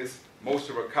thing is, most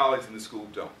of her colleagues in the school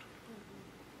don't.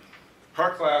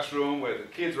 Her classroom, where the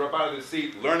kids are up out of their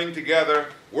seat, learning together,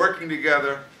 working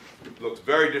together, looks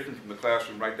very different from the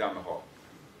classroom right down the hall,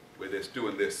 where they're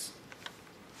doing this,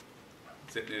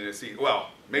 sitting in their seat. Well,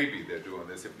 maybe they're doing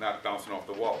this, if not bouncing off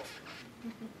the walls.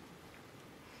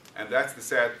 And that's the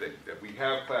sad thing, that we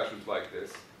have classrooms like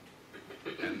this,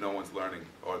 and no one's learning,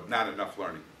 or not enough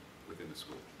learning within the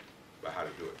school about how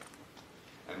to do it.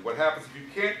 And what happens if you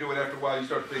can't do it, after a while you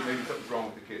start to think maybe something's wrong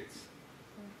with the kids.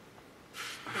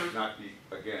 Not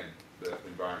again, the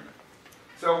environment.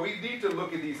 So we need to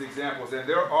look at these examples, and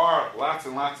there are lots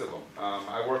and lots of them.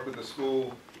 I work with the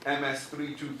school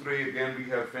MS323. Again, we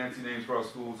have fancy names for our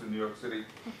schools in New York City.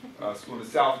 School in the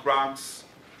South Bronx,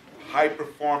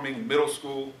 high-performing middle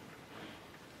school.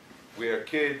 where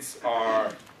kids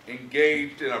are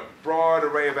engaged in a broad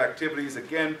array of activities,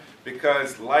 again,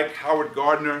 because like Howard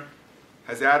Gardner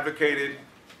has advocated,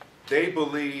 they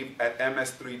believe at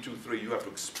MS323 you have to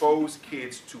expose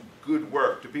kids to good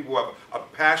work, to people who have a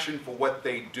passion for what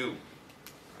they do.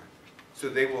 So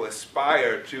they will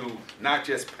aspire to not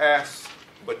just pass,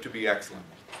 but to be excellent.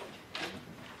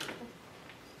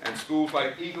 And schools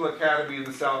like Eagle Academy in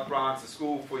the South Bronx, a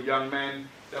school for young men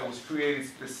that was created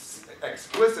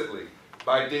explicitly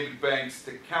by David Banks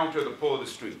to counter the pull of the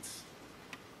streets.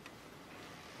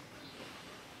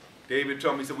 David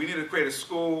told me, he said, we need to create a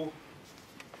school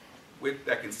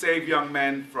that can save young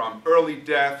men from early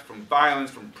death, from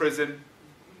violence, from prison.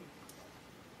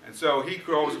 And so he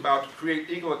goes about to create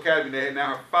Eagle Academy. They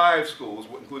now have 5 schools,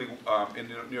 including in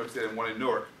New York City and one in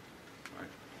Newark. Right?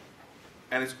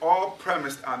 And it's all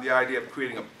premised on the idea of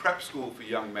creating a prep school for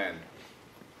young men,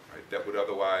 right, that would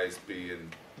otherwise be in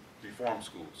reform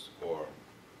schools or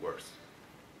worse.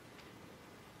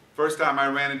 First time I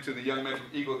ran into the young men from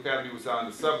Eagle Academy was on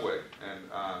the subway.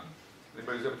 And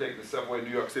anybody who's ever taken the subway in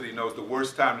New York City knows the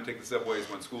worst time to take the subway is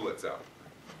when school lets out.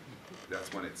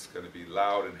 That's when it's going to be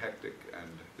loud and hectic. And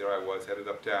there I was, headed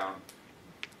uptown.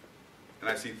 And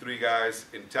I see 3 guys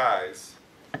in ties.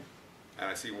 And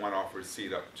I see one offer a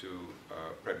seat up to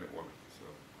a pregnant woman. So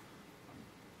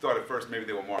I thought at first maybe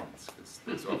they were Mormons, because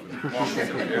there's often Mormons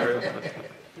in the area.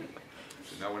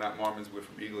 So no, we're not Mormons, we're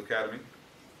from Eagle Academy.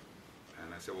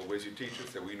 And I said, well, where's your teacher? I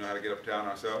said, we know how to get uptown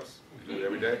ourselves. We do it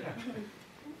every day.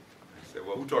 I said,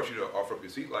 well, who taught you to offer up your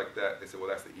seat like that? They said, well,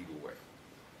 that's the Eagle way.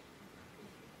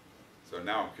 So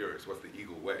now I'm curious, what's the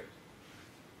Eagle way?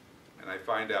 And I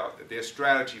find out that their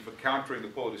strategy for countering the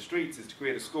pull of the streets is to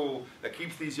create a school that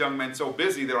keeps these young men so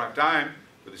busy they don't have time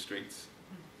for the streets,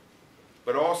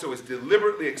 but also is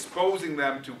deliberately exposing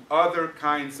them to other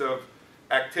kinds of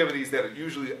activities that are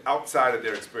usually outside of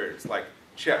their experience, like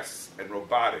chess and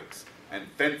robotics and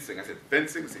fencing. I said,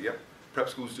 fencing? I said, yep, prep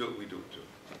schools do it, we do it too.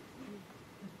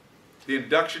 The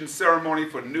induction ceremony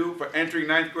for entering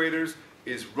 9th graders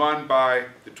is run by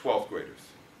the 12th graders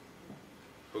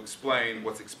who explain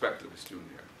what's expected of a student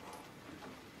here.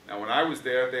 Now when I was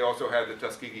there, they also had the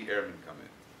Tuskegee Airmen come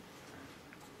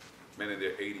in, men in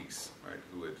their 80s, right,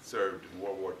 who had served in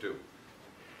World War II.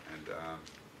 And the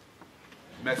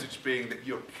message being that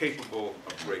you're capable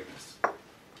of greatness,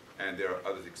 and there are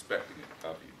others expecting it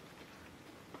of you.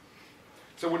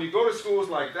 So when you go to schools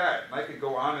like that, and I could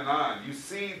go on, you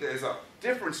see there's a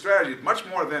different strategy, much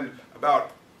more than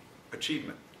about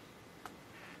achievement.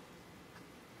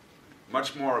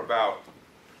 Much more about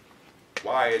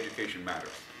why education matters,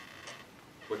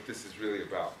 what this is really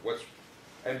about.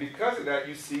 And because of that,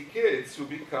 you see kids who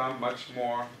become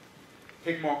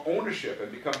take more ownership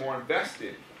and become more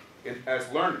invested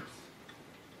as learners.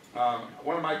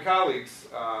 One of my colleagues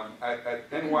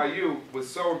at NYU was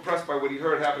so impressed by what he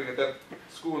heard happening at that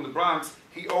school in the Bronx,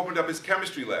 he opened up his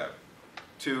chemistry lab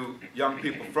to young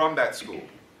people from that school.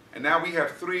 And now we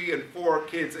have 3 and 4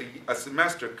 kids a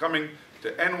semester coming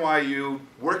to NYU,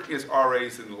 working as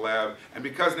RAs in the lab, and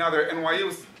because now they're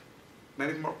NYU's,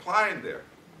 many of them are applying there.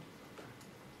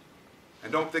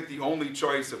 And don't think the only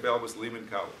choice available is Lehman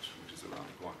College, which is around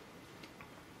the corner.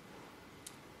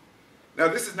 Now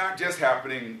this is not just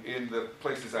happening in the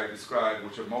places I described,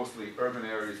 which are mostly urban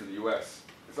areas in the US.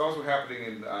 It's also happening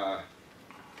in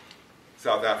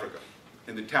South Africa,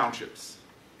 in the townships,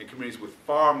 in communities with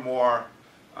far more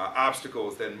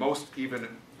obstacles than even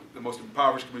the most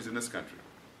impoverished communities in this country.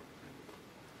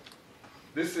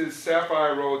 This is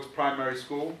Sapphire Road's primary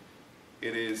school.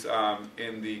 It is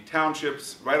in the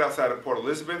townships right outside of Port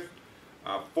Elizabeth.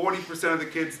 40% of the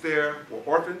kids there were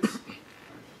orphans,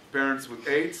 parents with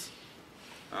AIDS.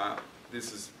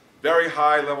 This is very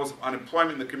high levels of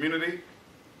unemployment in the community.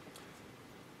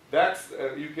 That's,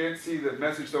 you can see the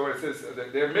message though, it says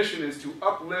that their mission is to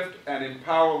uplift and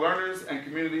empower learners and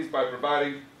communities by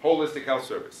providing holistic health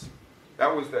service.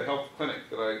 That was the health clinic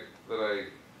that I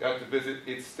got to visit.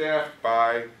 It's staffed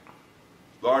by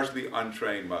largely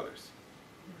untrained mothers.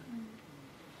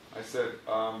 I said,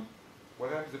 what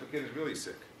happens if a kid is really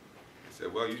sick? I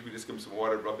said, well, usually we just give them some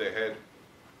water, rub their head,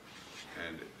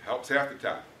 and it helps half the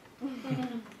time.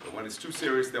 But when it's too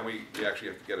serious, then we actually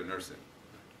have to get a nurse in.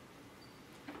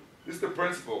 This is the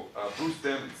principal, Bruce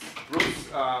Demons. Bruce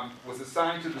was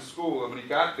assigned to the school, and when he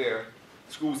got there,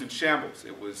 the school was in shambles.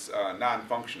 It was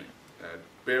non-functioning.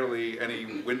 Barely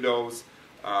any windows.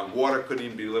 Water couldn't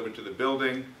even be delivered to the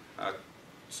building.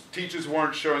 Teachers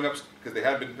weren't showing up because they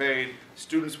hadn't been paid.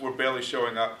 Students were barely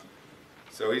showing up.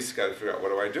 So he's got to figure out, what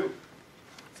do I do?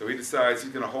 So he decides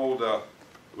he's going to hold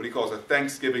what he calls a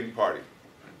Thanksgiving party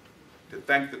to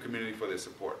thank the community for their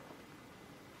support.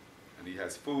 And he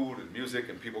has food and music,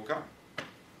 and people come.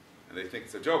 And they think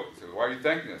it's a joke. He said, why are you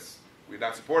thanking us? We're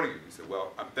not supporting you. He said,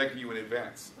 well, I'm thanking you in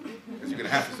advance, because you're going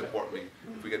to have to support me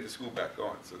if we get the school back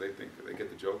going. So they think they get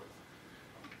the joke.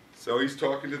 So he's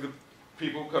talking to the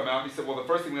people who come out, and he said, well, the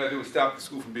first thing we got to do is stop the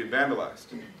school from being vandalized.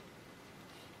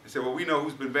 He said, well, we know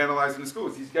who's been vandalizing the school.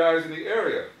 It's these guys in the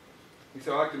area. He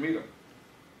said, I'd like to meet them.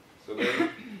 So they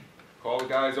call the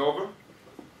guys over,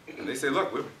 and they say,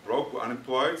 look, we're broke, we're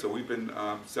unemployed, so we've been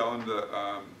selling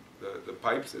the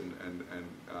pipes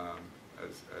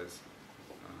as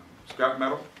scrap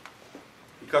metal.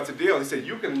 He cuts a deal. He said,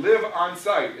 you can live on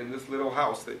site in this little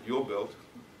house that you'll build,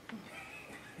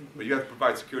 but you have to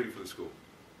provide security for the school.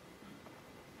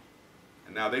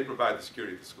 And now they provide the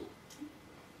security for the school.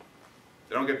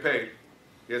 They don't get paid.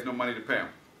 He has no money to pay them.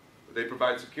 But they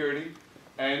provide security,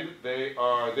 and they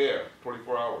are there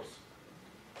 24 hours.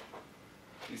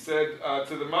 He said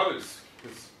to the mothers,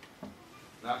 because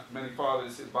not many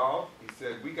fathers involved, he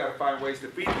said, we got to find ways to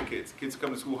feed the kids. Kids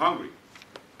come to school hungry.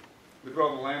 Look at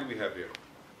all the land we have here.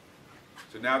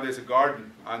 So now there's a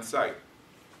garden on site.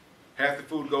 Half the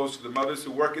food goes to the mothers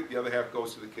who work it, the other half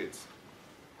goes to the kids.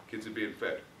 Kids are being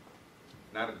fed.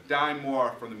 Not a dime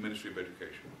more from the Ministry of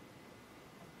Education.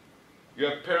 You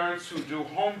have parents who do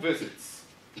home visits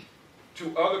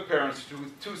to other parents who are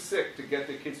too sick to get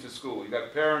their kids to school. You've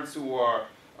got parents who are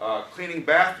cleaning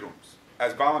bathrooms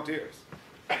as volunteers.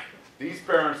 These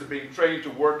parents are being trained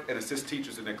to work and assist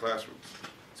teachers in their classrooms.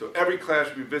 So every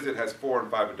classroom you visit has 4 and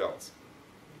 5 adults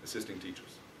assisting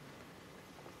teachers.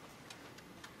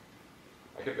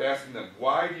 I kept asking them,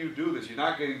 why do you do this? You're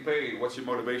not getting paid. What's your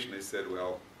motivation? They said,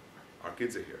 well, our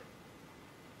kids are here.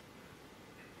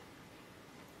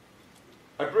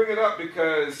 I bring it up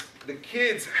because the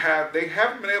kids haven't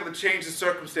been able to change the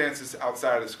circumstances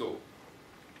outside of the school.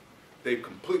 They've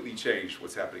completely changed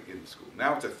what's happening in the school.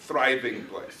 Now it's a thriving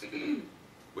place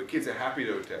where kids are happy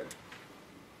to attend.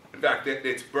 In fact,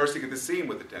 it's bursting at the seam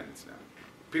with attendance now.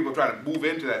 People are trying to move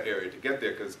into that area to get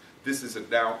there because this is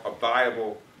now a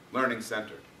viable learning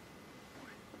center.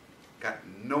 Got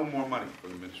no more money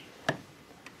from the ministry to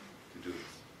do this.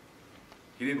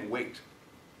 He didn't wait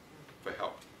for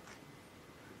help.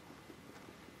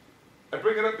 I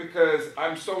bring it up because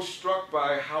I'm so struck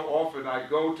by how often I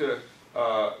go to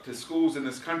schools in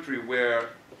this country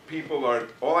where people are,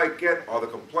 all I get are the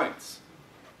complaints.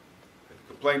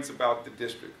 The complaints about the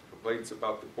district, the complaints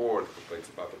about the board, the complaints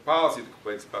about the policy, the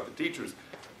complaints about the teachers,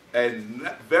 and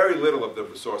very little of the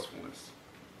resourcefulness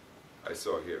I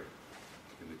saw here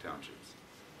in the townships.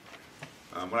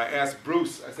 When I asked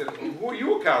Bruce, I said, who are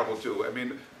you accountable to? I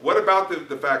mean, what about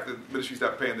the fact that the ministry's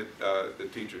not paying the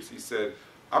teachers? He said,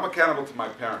 I'm accountable to my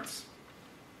parents.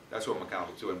 That's who I'm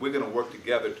accountable to. And we're going to work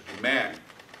together to demand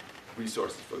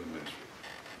resources from the ministry.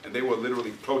 And they were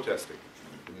literally protesting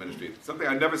the ministry. Something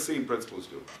I've never seen principals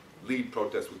do. Lead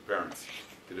protests with parents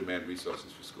to demand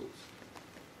resources for schools.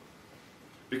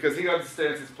 Because he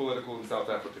understands it's political in South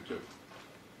Africa too.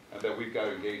 And that we've got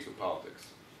to engage with politics.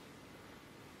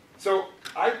 So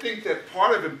I think that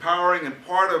part of empowering and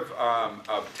part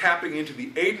of tapping into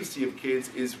the agency of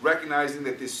kids is recognizing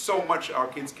that there's so much our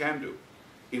kids can do.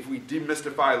 If we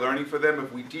demystify learning for them,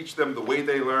 if we teach them the way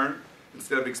they learn,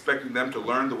 instead of expecting them to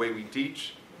learn the way we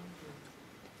teach,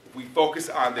 if we focus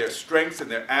on their strengths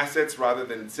and their assets rather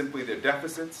than simply their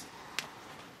deficits,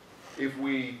 if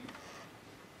we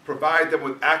provide them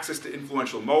with access to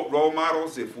influential role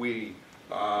models, if we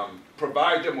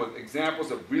provide them with examples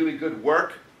of really good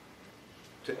work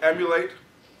to emulate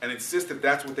and insist that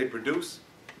that's what they produce,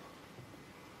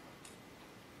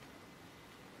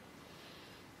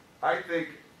 I think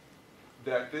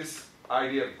that this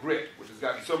idea of grit, which has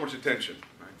gotten so much attention,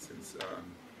 right, since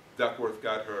Duckworth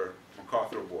got her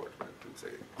MacArthur Award, right, to say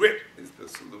grit is the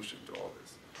solution to all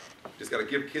this. Just got to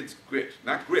give kids grit,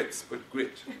 not grits, but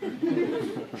grit.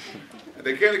 And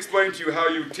they can't explain to you how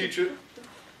you teach it.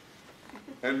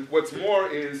 And what's more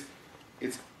is,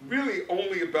 it's really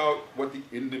only about what the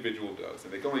individual does,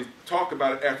 and they can only talk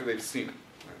about it after they've seen it.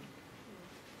 Right?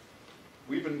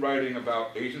 We've been writing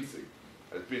about agency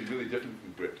as being really different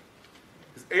from grit.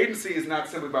 Because agency is not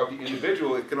simply about the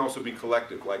individual, it can also be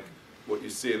collective, like what you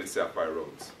see in the Sapphire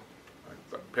Roads.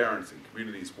 Right? Parents and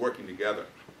communities working together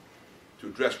to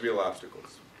address real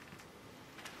obstacles.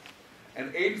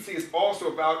 And agency is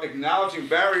also about acknowledging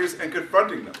barriers and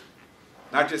confronting them.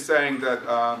 Not just saying that,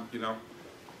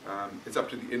 it's up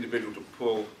to the individual to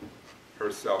pull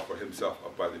herself or himself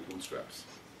up by the bootstraps.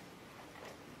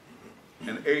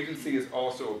 And agency is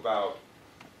also about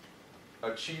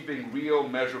achieving real,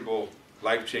 measurable,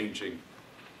 life-changing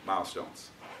milestones,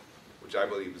 which I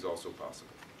believe is also possible.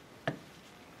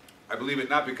 I believe it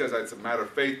not because it's a matter of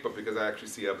faith, but because I actually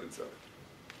see evidence of it.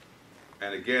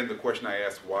 And again, the question I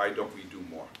ask, why don't we do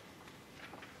more?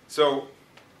 So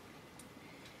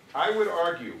I would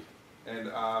argue, and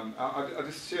I'll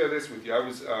just share this with you. I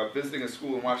was visiting a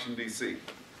school in Washington, D.C.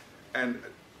 And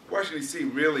Washington, D.C.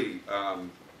 really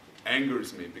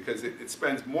angers me because it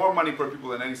spends more money per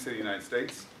pupil than any city in the United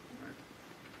States.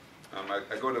 Right?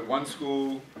 I go to one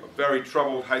school, a very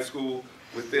troubled high school.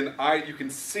 You can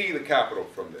see the Capitol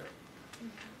from there.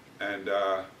 And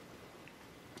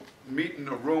meet in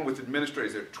a room with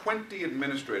administrators. There are 20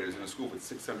 administrators in a school with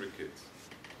 600 kids.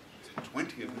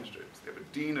 20 administrators. They have a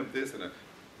dean of this and an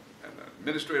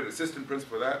administrator, assistant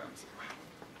principal for that. And I said, wow.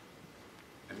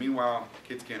 And meanwhile,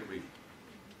 kids can't read.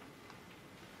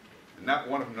 And not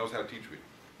one of them knows how to teach reading.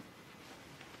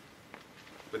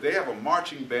 But they have a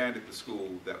marching band at the school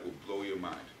that will blow your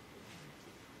mind.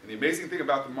 And the amazing thing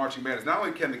about the marching band is not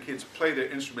only can the kids play their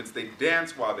instruments, they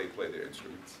dance while they play their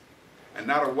instruments. And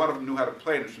not a one of them knew how to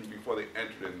play an instrument before they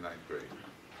entered in the 9th grade.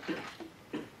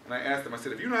 And I asked them, I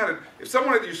said, if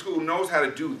someone at your school knows how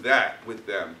to do that with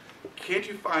them, can't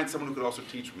you find someone who could also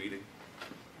teach reading?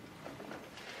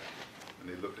 And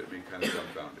they looked at me kind of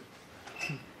dumbfounded.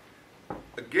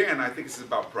 Again, I think this is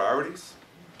about priorities,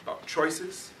 about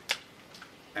choices,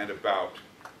 and about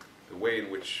the way in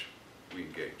which we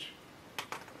engage.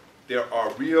 There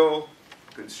are real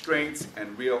constraints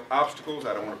and real obstacles.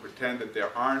 I don't want to pretend that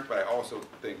there aren't, but I also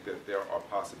think that there are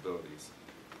possibilities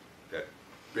that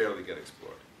barely get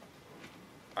explored.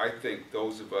 I think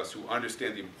those of us who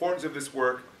understand the importance of this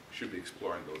work should be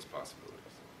exploring those possibilities.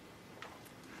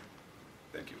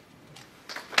 Thank you.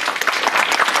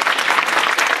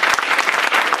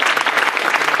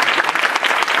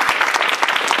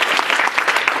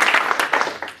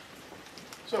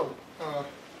 So,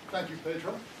 thank you,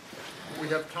 Pedro. We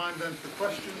have time then for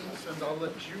questions, and I'll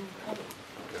let you cover.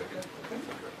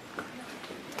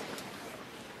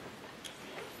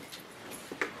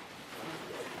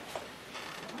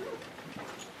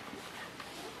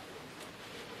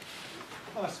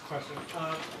 I'll ask a question.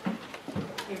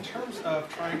 In terms of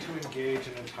trying to engage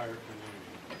an entire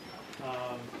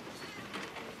community,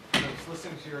 I was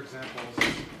listening to your examples.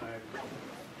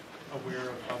 I'm aware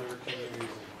of other communities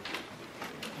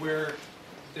where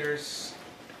there's,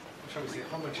 shall we say,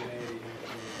 homogeneity in the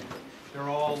community. They're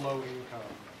all low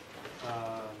income.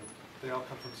 They all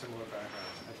come from similar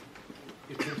backgrounds.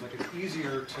 It seems like it's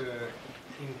easier to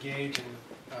engage in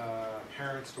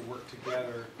parents to work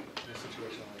together in a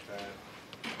situation like that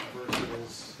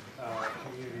versus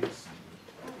communities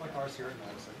like ours here in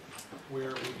Madison,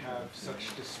 where we have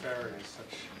such disparities,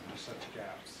 such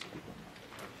gaps.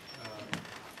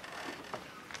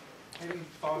 Any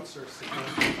thoughts or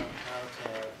suggestions on how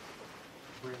to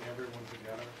bring everyone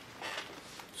together?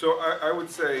 So I would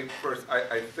say, first,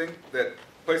 I think that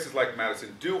places like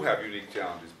Madison do have unique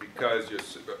challenges because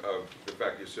of the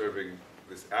fact you're serving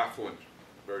this affluent,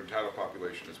 very entitled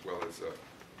population as well as a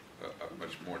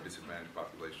much more disadvantaged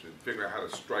population. And figuring out how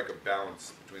to strike a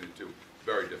balance between the two,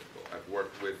 very difficult. I've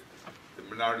worked with the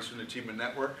Minority Student Achievement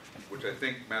Network, which I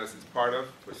think Madison's part of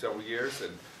for several years,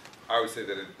 and I would say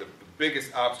that the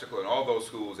biggest obstacle in all those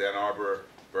schools, Ann Arbor,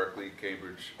 Berkeley,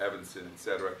 Cambridge, Evanston,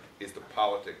 etc., is the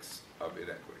politics of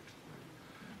inequity.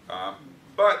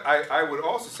 But I would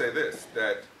also say this,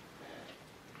 that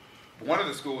one of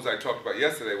the schools I talked about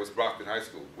yesterday was Brockton High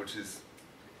School, which is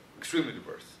extremely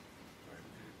diverse.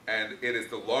 And it is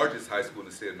the largest high school in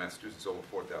the state of Massachusetts, over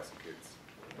 4,000 kids.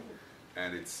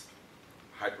 And it's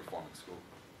a high-performing school.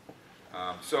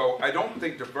 So I don't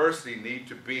think diversity needs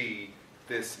to be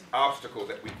this obstacle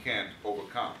that we can't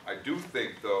overcome. I do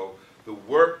think, though, the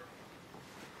work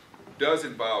does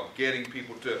involve getting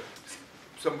people to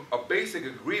some basic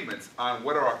agreements on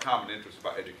what are our common interests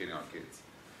about educating our kids.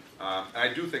 And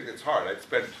I do think it's hard. I've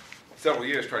spent several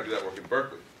years trying to do that work in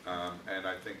Berkeley, and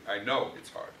I know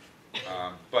it's hard.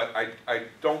 But I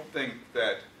don't think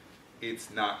that it's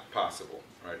not possible,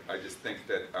 right? I just think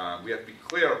that we have to be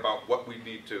clear about what we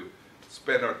need to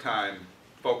spend our time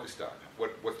focused on,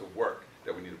 what's the work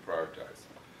that we need to prioritize.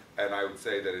 And I would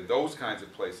say that in those kinds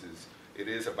of places, it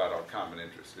is about our common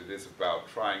interest. It is about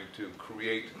trying to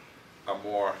create a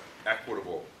more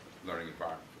equitable learning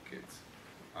environment for kids.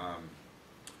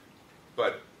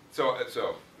 So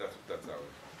that's how it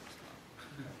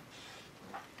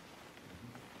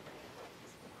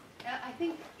I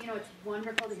think, it's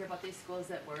wonderful to hear about these schools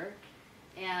that work.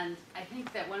 And I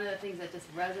think that one of the things that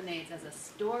just resonates as a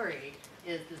story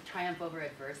is the triumph over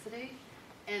adversity.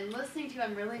 And listening to you,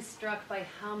 I'm really struck by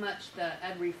how much the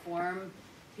ed reform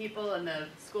people and the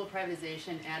school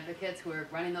privatization advocates who are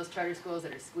running those charter schools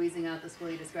that are squeezing out the school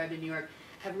you described in New York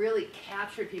have really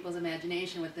captured people's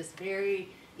imagination with this very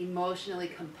emotionally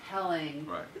compelling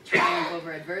triumph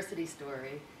over adversity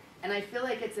story. And I feel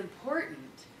like it's important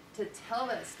to tell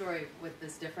that story with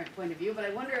this different point of view, but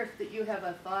I wonder if that you have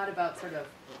a thought about sort of,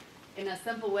 in a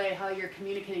simple way, how you're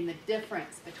communicating the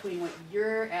difference between what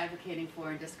you're advocating for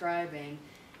and describing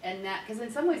and that, because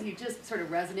in some ways you just sort of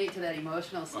resonate to that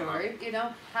emotional story, you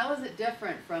know? How is it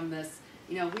different from this,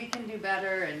 you know, we can do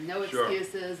better and no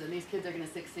excuses and these kids are going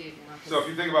to succeed, you know? So if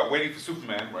you think about Waiting for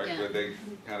Superman, right, where they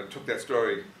kind of took that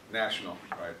story national,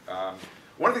 right?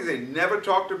 One of the things they never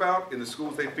talked about in the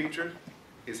schools they featured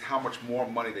is how much more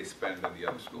money they spend than the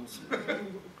other schools.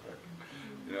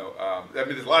 You know, I mean,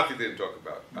 there's a lot of things they didn't talk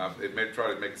about. They may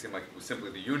try to make it seem like it was simply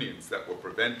the unions that were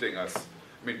preventing us.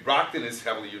 I mean, Brockton is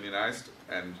heavily unionized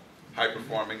and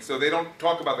high-performing, so they don't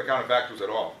talk about the counterfactuals at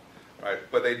all, right?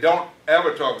 But they don't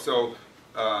ever talk. So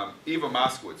Eva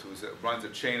Moskowitz, who runs a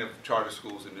chain of charter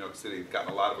schools in New York City, has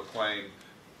gotten a lot of acclaim,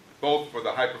 both for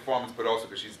the high performance, but also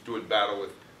because she's doing battle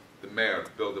with the mayor,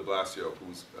 Bill de Blasio,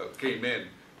 who came in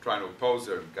trying to oppose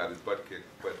her and got his butt kicked.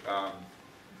 But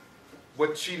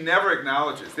what she never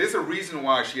acknowledges, there's a reason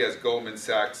why she has Goldman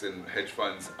Sachs and hedge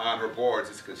funds on her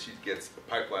boards, is because she gets a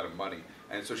pipeline of money.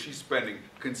 And so she's spending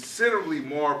considerably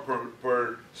more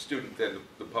per student than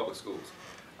the public schools.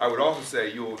 I would also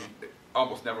say you will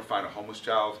almost never find a homeless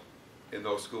child in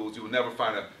those schools. You will never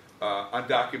find an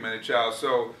undocumented child.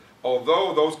 So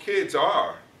although those kids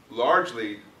are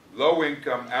largely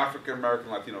low-income African-American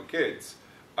Latino kids,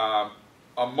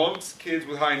 amongst kids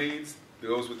with high needs,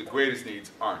 those with the greatest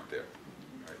needs aren't there.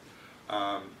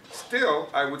 Right? Still,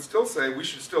 I would still say we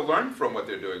should still learn from what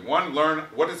they're doing. One, learn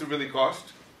what does it really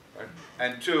cost? Right?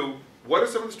 And two, what are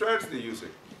some of the strategies they're using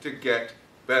to get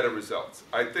better results?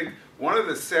 I think one of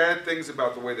the sad things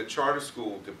about the way the charter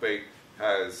school debate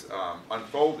has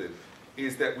unfolded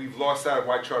is that we've lost sight of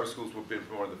why charter schools were being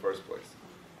promoted in the first place.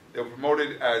 They were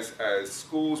promoted as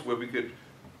schools where we could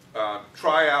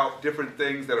try out different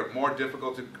things that are more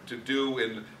difficult to do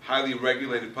in highly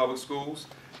regulated public schools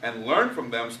and learn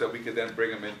from them so that we could then bring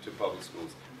them into public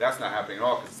schools. That's not happening at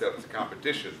all because it's a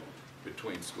competition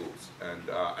between schools and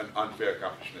an unfair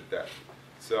competition at that.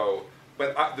 So,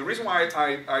 but the reason why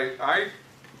I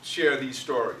share these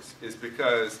stories is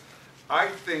because I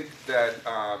think that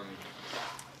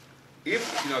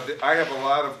if, you know, I have a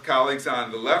lot of colleagues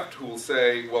on the left who will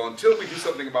say, well, until we do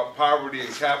something about poverty and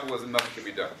capitalism, nothing can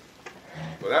be done.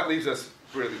 Well, that leaves us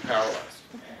really paralyzed,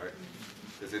 right?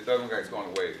 Because it doesn't look like it's going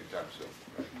away anytime soon.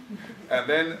 Right? And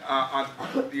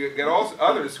then you get also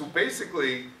others who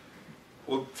basically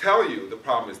will tell you the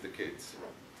problem is the kids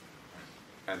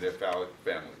and their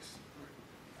families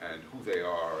and who they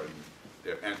are and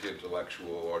they're anti-intellectual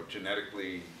or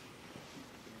genetically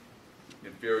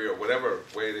inferior, whatever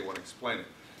way they want to explain it.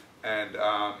 And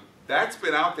that's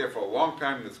been out there for a long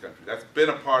time in this country. That's been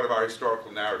a part of our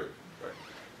historical narrative.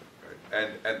 Right?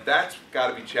 And that's got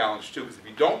to be challenged too, because if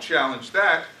you don't challenge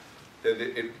that,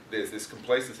 then there's this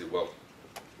complacency. Well,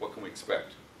 what can we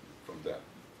expect from them?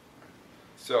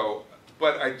 So,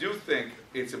 but I do think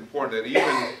it's important that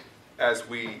even as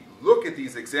we look at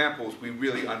these examples, we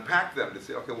really unpack them to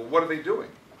say, okay, well, what are they doing?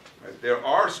 Right? There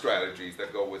are strategies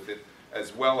that go with it,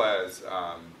 as well as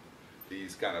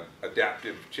these kind of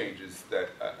adaptive changes that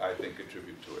I think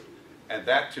contribute to it. And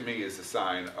that, to me, is a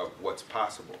sign of what's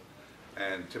possible.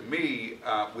 And to me,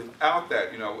 without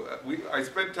that, you know, I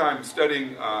spent time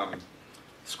studying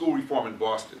school reform in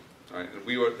Boston. Right? And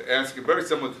we were asking, very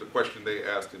similar to the question they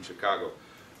asked in Chicago.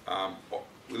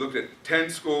 We looked at 10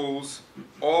 schools,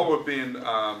 all were being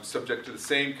subject to the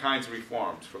same kinds of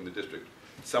reforms from the district.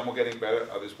 Some were getting better,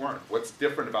 others weren't. What's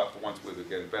different about the ones where they're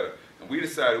getting better? And we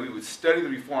decided we would study the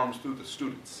reforms through the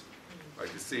students,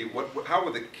 right, to see how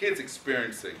were the kids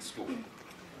experiencing school. Right?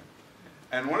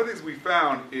 And one of the things we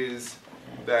found is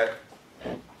that,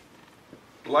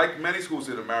 like many schools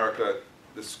in America,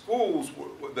 the schools,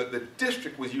 the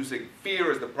district was using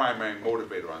fear as the primary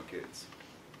motivator on kids,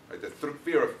 right? The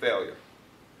fear of failure.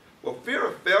 Well, fear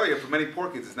of failure for many poor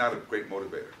kids is not a great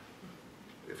motivator,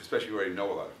 especially if you already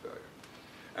know a lot of failure.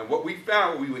 And what we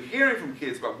found, we were hearing from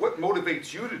kids about what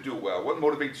motivates you to do well, what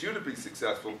motivates you to be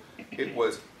successful, it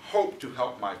was hope to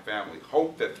help my family,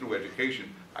 hope that through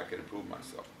education I can improve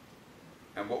myself.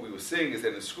 And what we were seeing is that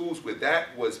in the schools where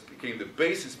that became the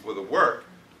basis for the work,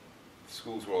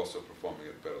 schools were also performing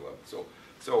at a better level.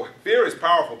 So fear is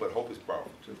powerful, but hope is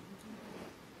powerful too.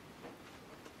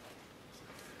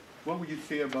 What would you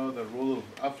say about the role of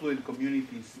affluent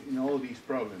communities in all these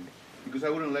problems? Because I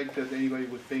wouldn't like that anybody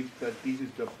would think that this is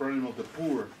the problem of the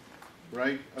poor,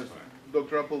 right? As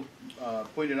Dr. Apple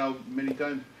pointed out many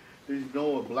times, there is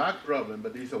no black problem,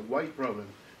 but there is a white problem.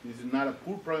 This is not a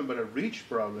poor problem, but a rich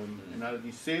problem, and not a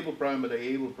disabled problem, but an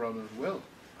able problem as well.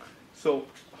 So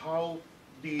how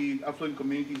the affluent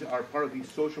communities are part of the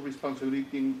social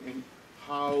responsibility and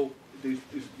how there's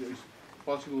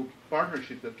possible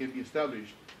partnership that can be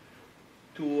established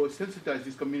to sensitize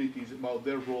these communities about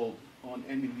their role on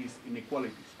ending these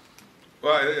inequalities.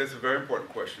 Well, it's a very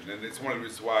important question, and it's one of the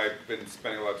reasons why I've been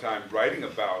spending a lot of time writing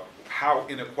about how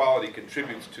inequality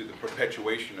contributes to the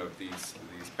perpetuation of these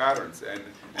patterns. And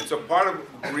so part of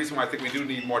the reason why I think we do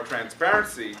need more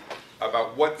transparency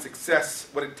about what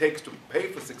it takes to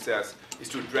pay for success is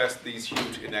to address these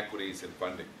huge inequities in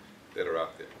funding that are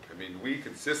out there. I mean, we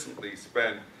consistently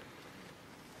spend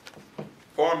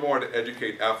far more to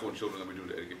educate affluent children than we do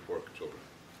to educate poor children.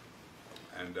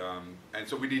 And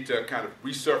so we need to kind of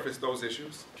resurface those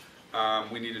issues.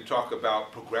 We need to talk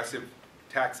about progressive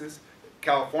taxes.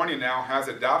 California now has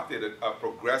adopted a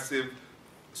progressive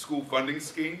school funding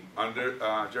scheme under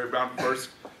Jerry Brown, first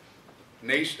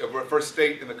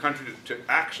state in the country to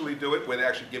actually do it, where they're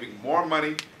actually giving more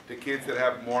money to kids that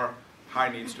have more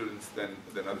high-need students than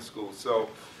other schools. So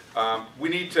we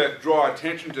need to draw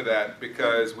attention to that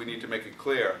because we need to make it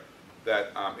clear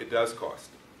that it does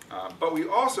cost. But we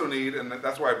also need, and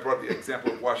that's why I brought the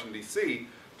example of Washington, D.C.,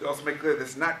 to also make clear that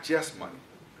it's not just money.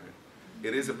 Right?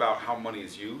 It is about how money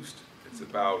is used. It's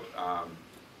about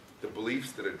the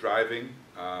beliefs that are driving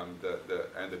and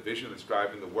the vision that's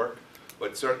driving the work.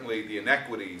 But certainly the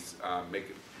inequities make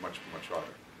it much, much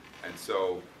harder. And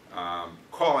so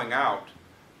calling out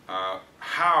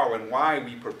how and why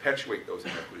we perpetuate those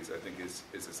inequities, I think, is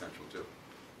essential too.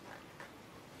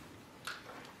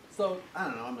 So, I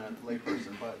don't know, I'm a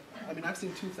layperson, but I mean, I've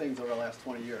seen two things over the last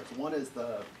 20 years. One is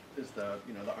the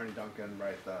Arnie Duncan,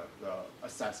 right, the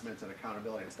assessments and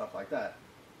accountability and stuff like that.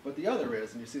 But the other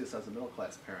is, and you see this as a middle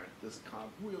class parent, this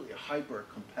really hyper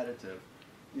competitive,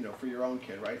 for your own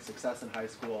kid, right? Success in high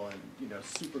school and,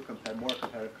 more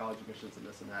competitive college admissions and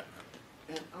this and that.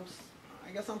 And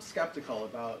I guess I'm skeptical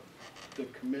about the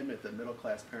commitment that middle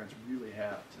class parents really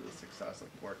have to the success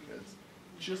of poor kids,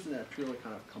 just in that purely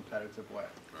kind of competitive way.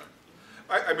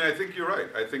 Right. I mean, I think you're right.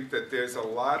 I think that there's a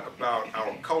lot about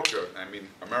our culture, I mean,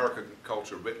 American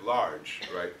culture writ large,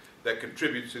 right, that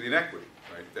contributes to the inequity,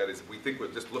 right? That is, if we think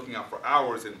we're just looking out for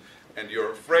ours and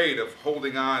you're afraid of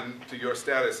holding on to your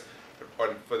status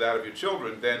or for that of your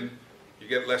children, then you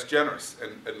get less generous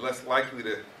and less likely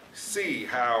to see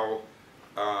how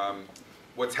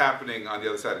what's happening on the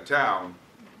other side of town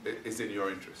is in your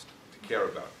interest to care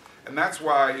about. And that's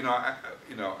why,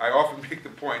 I often make the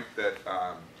point that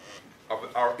of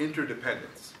our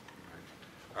interdependence.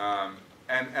 Right?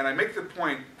 And I make the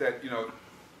point that,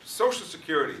 Social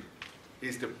Security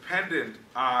is dependent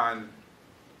on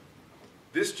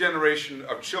this generation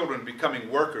of children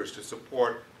becoming workers to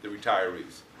support the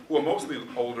retirees, who are mostly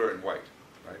older and white.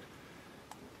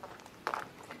 Right?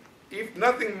 If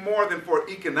nothing more than for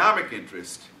economic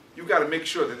interest, you've got to make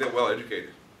sure that they're well educated,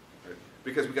 right?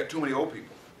 Because we've got too many old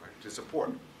people to support.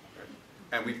 Right?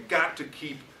 And we've got to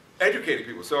keep educating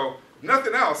people. So if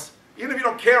nothing else, even if you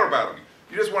don't care about them,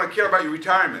 you just want to care about your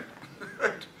retirement,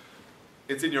 right?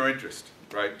 It's in your interest,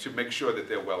 right, to make sure that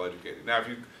they're well educated. Now,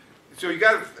 so you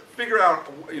got to figure out,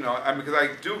 because I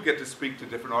do get to speak to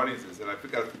different audiences, and I've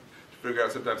got to figure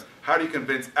out sometimes how do you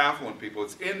convince affluent people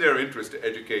it's in their interest to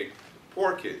educate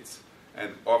poor kids,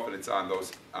 and often it's on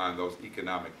those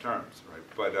economic terms, right?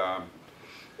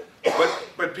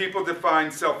 But people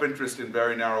define self-interest in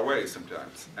very narrow ways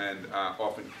sometimes, and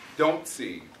often don't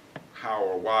see how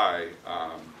or why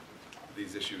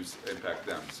these issues impact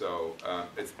them. So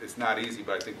it's not easy,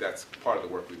 but I think that's part of the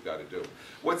work we've got to do.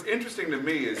 What's interesting to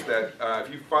me is that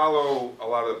if you follow a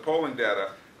lot of the polling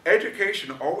data,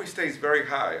 education always stays very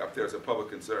high up there as a public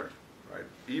concern, right?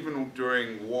 Even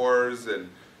during wars and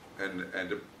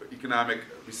economic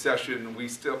recession,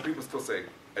 people still say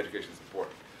education is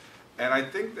important. And I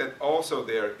think that also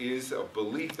there is a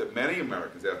belief that many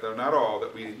Americans out there, not all,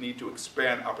 that we need to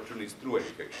expand opportunities through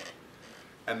education.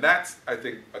 And that's, I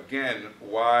think, again,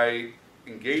 why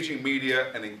engaging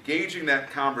media and engaging that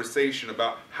conversation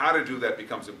about how to do that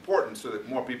becomes important, so that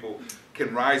more people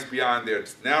can rise beyond their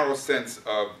narrow sense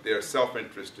of their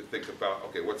self-interest to think about,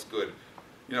 okay, what's good?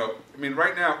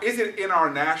 Right now, is it in our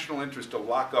national interest to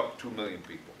lock up 2 million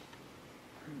people?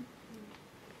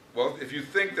 Well, if you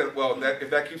think that, if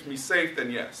that keeps me safe, then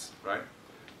yes, right?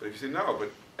 But if you say no,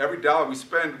 but every dollar we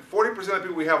spend, 40% of the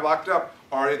people we have locked up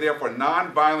are there for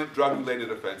non-violent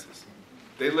drug-related offenses.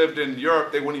 They lived in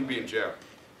Europe, they wouldn't even be in jail.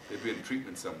 They'd be in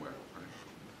treatment somewhere.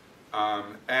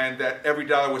 and that every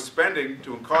dollar we're spending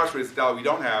to incarcerate is a dollar we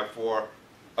don't have for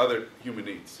other human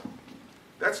needs.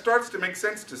 That starts to make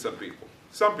sense to some people.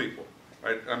 Some people,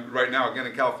 right? Right now, again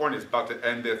in California, it's about to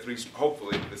end their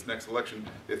hopefully this next election,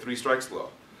 their 3 strikes law.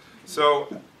 So,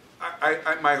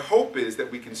 my hope is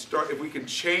that we can start, if we can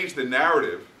change the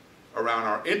narrative around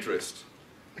our interest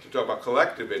to talk about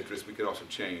collective interest, we can also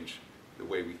change the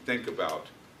way we think about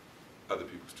other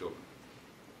people's children.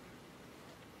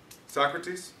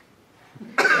 Socrates?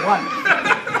 One.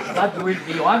 That will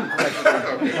be one question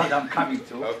that I'm coming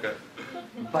to. Okay.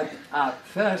 But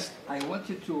first, I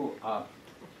wanted to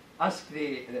ask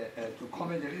to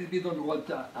comment a little bit on what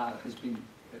has been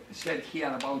said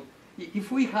here about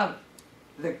if we have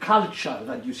the culture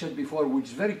that you said before, which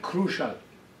is very crucial,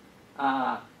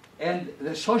 and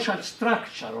the social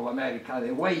structure of America,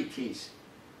 the way it is,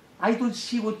 I don't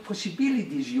see what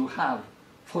possibilities you have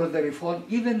for the reform,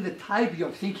 even the type you're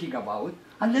thinking about,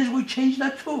 unless we change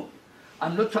that too.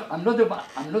 I'm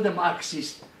not a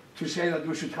Marxist to say that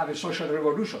we should have a social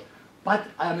revolution, but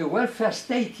I'm a welfare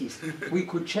statist. We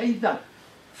could change that.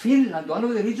 Finland, one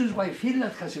of the reasons why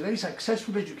Finland has a very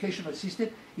successful educational system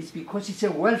is because it's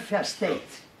a welfare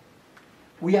state.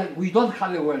 We don't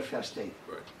have a welfare state.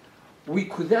 Right. We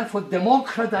could therefore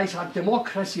democratize our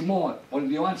democracy more on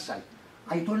the one side.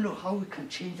 I don't know how we can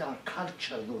change our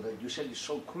culture, though, that you said is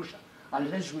so crucial,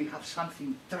 unless we have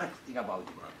something drastic about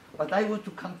it. But I want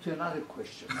to come to another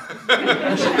question.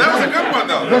 That was a good one,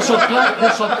 though. The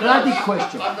Socratic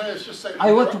question. I'm going to just say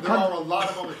I want to there are come. a lot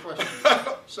of other questions.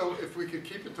 So if we could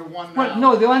keep it to one now.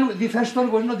 Well, no, the first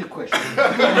one was not the question.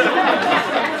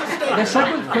 The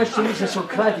second question is a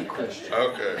Socratic question.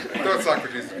 Okay. I thought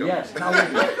Socrates was coming. Yes. Now,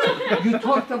 you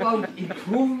talked about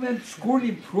improvement, school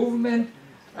improvement,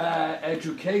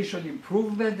 education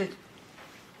improvement,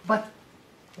 but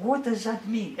what does that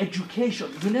mean? Education.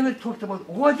 You never talked about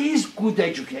what is good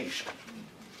education.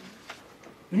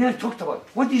 You never talked about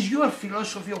what is your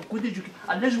philosophy of good education.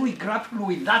 Unless we grapple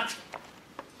with that,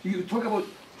 you talk about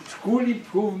school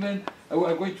improvement. We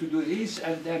are going to do this,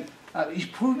 and then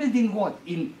improvement in what?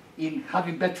 In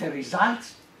having better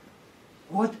results.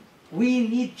 What we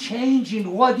need change in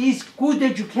what is good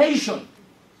education,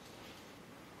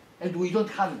 and we don't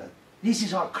have that. This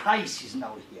is our crisis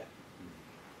now here.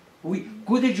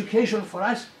 Good education for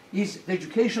us is the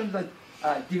education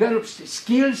that develops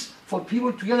skills for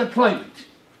people to get employment.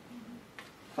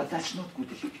 But that's not good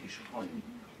education only.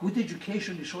 Good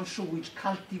education is also which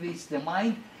cultivates the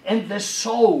mind and the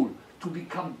soul to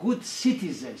become good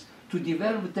citizens, to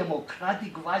develop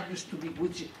democratic values, to be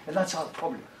good citizens. And that's our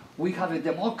problem. We have a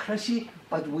democracy,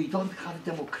 but we don't have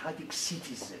democratic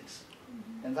citizens.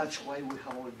 And that's why we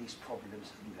have all these problems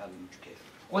that we have in education.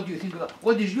 What do you think of that?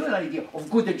 What is your idea of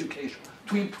good education?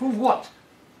 To improve what?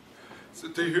 So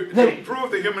to improve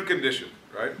the human condition,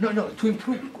 right? No, to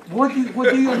improve. What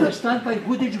do you understand by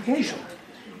good education?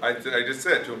 I just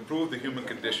said to improve the human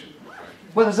condition. Right?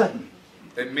 What does that mean?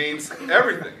 It means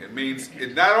everything. It means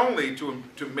not only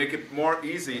to make it more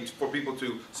easy for people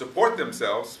to support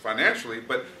themselves financially,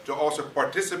 but to also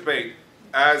participate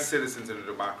as citizens in a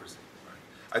democracy.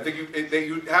 I think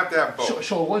you have to have both.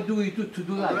 So what do we do to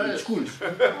do that in schools?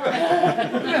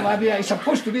 Yeah, I mean, it's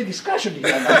supposed to be a discussion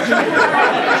here. I'm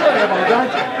sorry about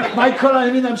that. Michael,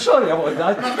 I'm sorry about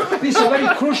that. This is a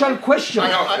very crucial question.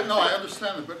 I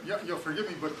understand it, but you'll forgive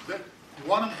me, but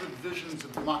one of the visions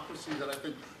of democracy that I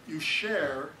think you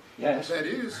share, yes, that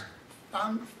is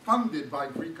funded by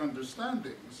Greek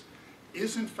understandings,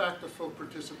 is in fact a full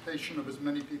participation of as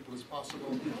many people as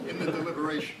possible in the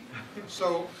deliberation.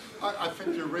 So I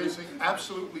think you're raising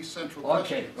absolutely central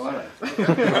questions. Okay, all right.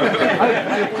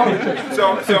 I apologize.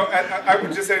 So I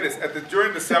would just say this: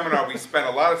 during the seminar, we spent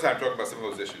a lot of time talking about some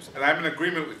of those issues, and I'm in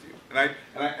agreement with you.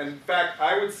 And in fact,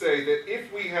 I would say that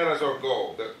if we had as our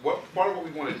goal that part of what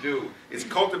we want to do is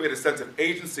cultivate a sense of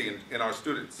agency in our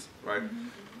students, right?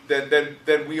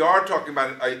 Then we are talking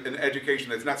about an education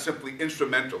that's not simply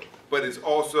instrumental, but is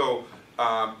also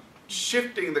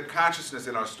shifting the consciousness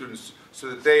in our students so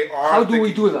that they are. How do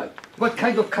we do that? What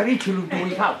kind of curriculum do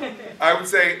we have? I would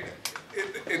say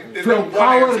to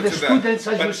empower the students,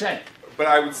 as you said. But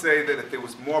I would say that if there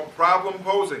was more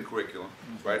problem-posing curriculum,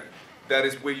 right, that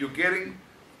is where you're getting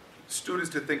students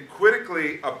to think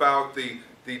critically about the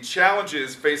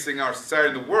challenges facing our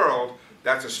society and the world,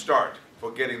 that's a start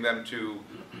for getting them to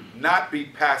not be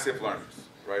passive learners,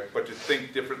 right, but to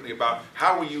think differently about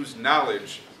how we use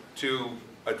knowledge to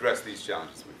address these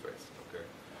challenges we face. Okay.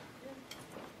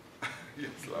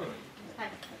 Yes, Laura. Hi.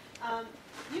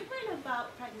 You've written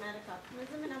about pragmatic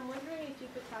optimism, and I'm wondering if you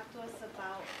could talk to us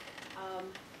about,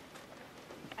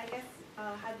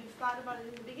 Have you thought about it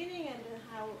in the beginning, and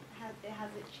how has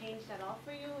it changed at all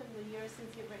for you in the years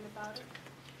since you've written about it?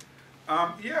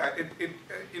 Yeah,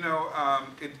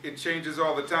 it changes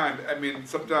all the time. I mean,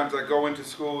 sometimes I go into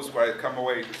schools where I come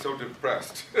away so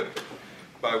depressed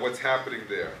by what's happening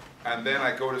there. And then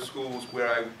I go to schools where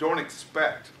I don't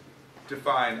expect to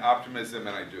find optimism,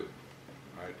 and I do.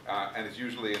 Right? And it's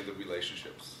usually in the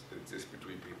relationships that exist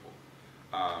between people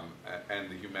and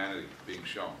the humanity being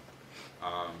shown.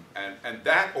 And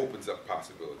that opens up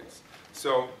possibilities.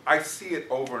 So I see it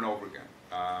over and over again.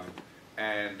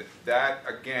 And that,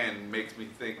 again, makes me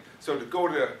think. So to go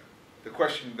to the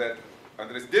question that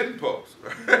Andres didn't pose,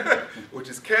 which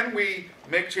is, can we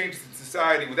make changes in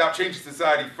society without changing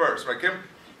society first? Right?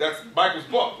 That's Michael's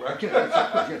book, right?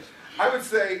 Yes. I would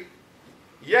say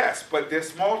yes, but they're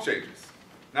small changes,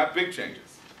 not big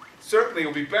changes. Certainly it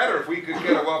would be better if we could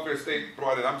get a welfare state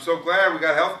brought in. I'm so glad we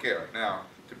got health care now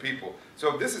to people.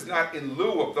 So this is not in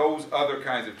lieu of those other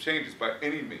kinds of changes by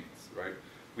any means, right?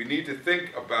 We need to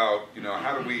think about,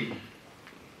 how do we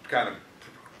kind of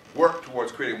work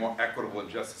towards creating a more equitable and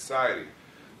just society.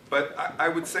 But I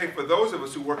would say for those of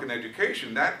us who work in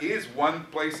education, that is one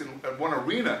place, one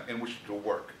arena in which to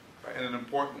work, right? And an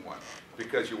important one,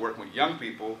 because you're working with young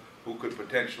people who could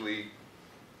potentially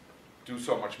do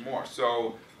so much more.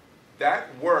 So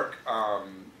that work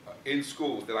in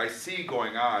schools that I see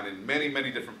going on in many,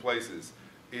 many different places,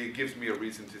 it gives me a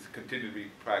reason to continue to be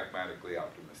pragmatically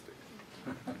optimistic.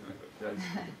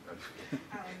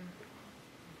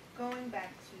 Going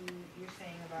back to your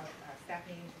saying about staff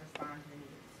needing to respond to the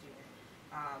needs of the student.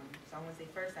 So I want to say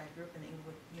first, I grew up in the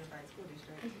Inglewood Unified School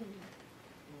District.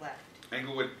 Left.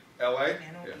 Inglewood, LA?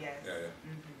 Yes. Yeah.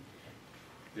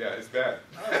 Mm-hmm. Yeah, it's bad.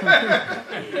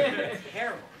 It's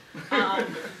terrible.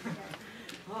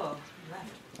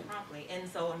 Left promptly. And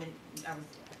so, I was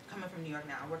coming from New York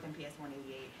now. I work in PS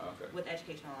 188 with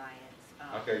Educational Alliance.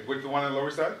 Okay, with the one on the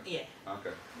Lower Side? Yeah. Okay.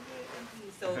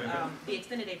 So the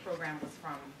Extended Day program was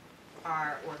from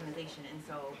our organization, and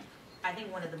so I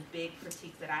think one of the big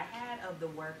critiques that I had of the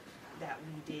work that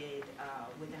we did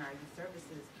within our youth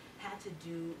services had to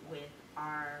do with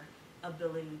our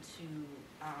ability to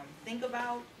think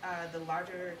about the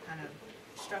larger kind of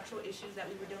structural issues that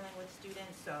we were dealing with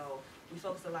students. So we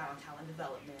focused a lot on talent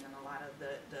development and a lot of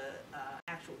the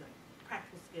actual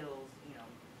practical skills,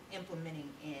 implementing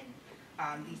in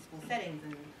these school settings.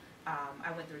 And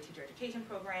I went through a teacher education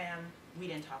program. We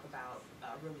didn't talk about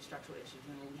really structural issues.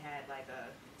 And we had like a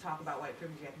talk about white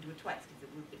privilege, you have to do it twice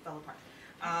because it fell apart.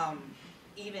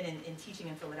 Even in teaching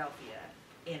in Philadelphia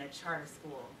in a charter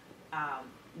school,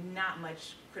 not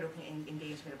much critical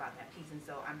engagement about that piece. And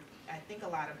so I think a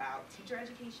lot about teacher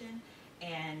education,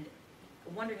 and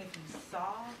wondering if you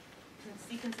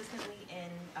see consistently in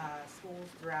schools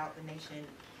throughout the nation,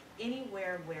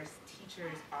 anywhere where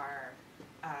teachers are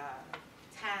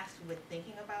tasked with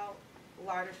thinking about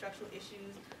larger structural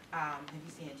issues. Have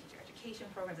you seen in teacher education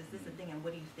programs? Is this a thing, and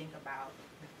what do you think about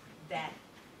that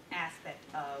aspect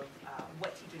of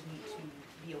what teachers need to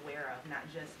be aware of, not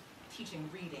just teaching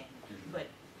reading, but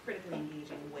critically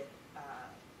engaging with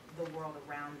the world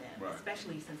around them, right,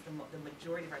 especially since the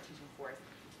majority of our teaching force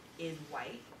is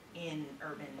white in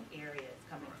urban areas,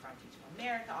 coming from Teaching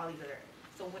America, all these other.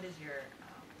 So what is your...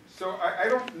 So I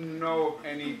don't know of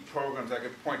any programs I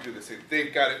could point to that say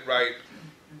they've got it right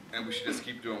and we should just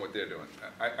keep doing what they're doing.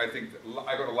 I think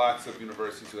I go to lots of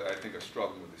universities that I think are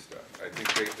struggling with this stuff. I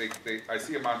think I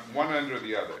see them on one end or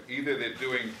the other. Either they're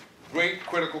doing great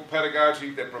critical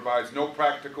pedagogy that provides no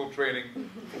practical training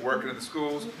for working in the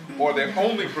schools, or they're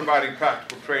only providing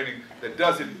practical training that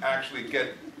doesn't actually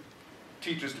get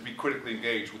teachers to be critically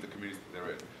engaged with the communities that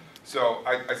they're in. So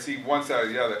I see one side or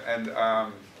the other, and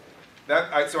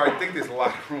so I think there's a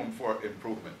lot of room for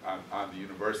improvement on the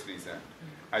university's end.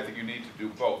 I think you need to do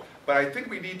both. But I think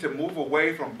we need to move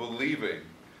away from believing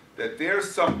that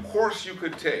there's some course you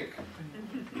could take,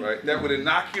 right, that would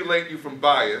inoculate you from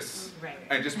bias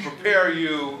and just prepare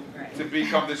you to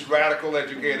become this radical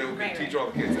educator who can teach all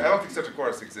the kids. I don't think such a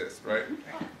course exists, right?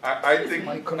 I think...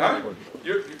 Michael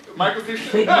Michael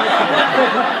teaches? Take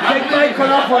Michael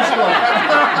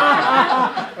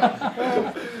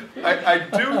I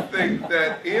do think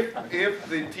that if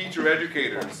the teacher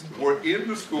educators were in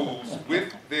the schools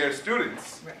with their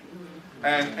students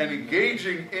and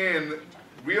engaging in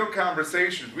real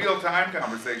conversations, real-time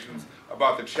conversations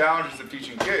about the challenges of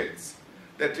teaching kids,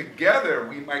 that together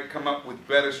we might come up with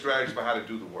better strategies for how to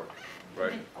do the work,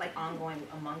 right? Like ongoing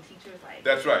among teachers?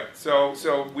 That's right. So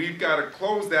we've got to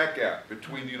close that gap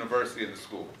between the university and the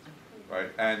school,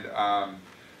 right? And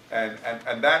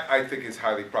And that, I think, is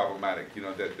highly problematic. You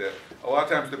know, that a lot of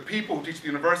times the people who teach at the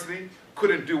university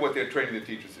couldn't do what they're training the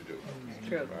teachers to do.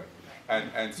 True. Right?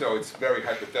 And so it's very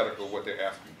hypothetical what they're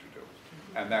asking to do.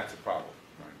 And that's a problem.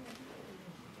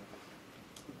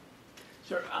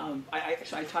 Sir,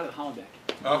 I taught at Hollenbeck.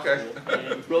 Okay.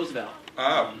 And Roosevelt.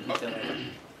 Oh.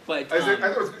 But Is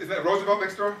that Roosevelt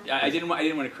next door? I didn't want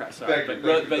to correct. Sorry, Thank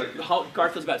but you.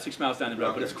 Garfield's about 6 miles down the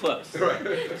road, but it's close.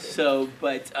 Right. So,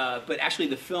 but actually,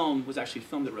 the film was actually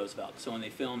filmed at Roosevelt. So when they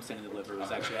filmed Stand and Deliver, it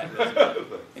was actually at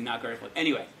Roosevelt and not Garfield.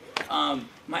 Anyway,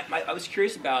 I was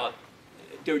curious about.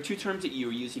 There were two terms that you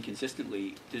were using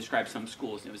consistently to describe some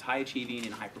schools, and it was high achieving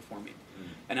and high performing.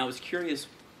 And I was curious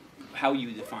how you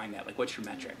define that. Like, what's your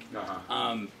metric?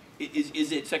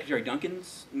 Is it Secretary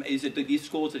Duncan's? Is it these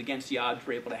schools that against the odds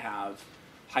were able to have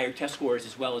higher test scores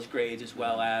as well as grades, as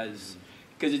well as,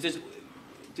 because it's just,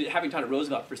 having taught at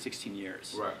Roosevelt for 16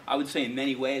 years, right. I would say in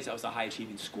many ways I was a high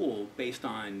achieving school based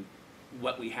on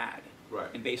what we had, right.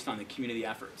 and based on the community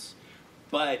efforts.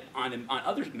 But on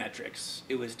other metrics,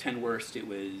 it was 10 worst, it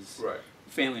was right.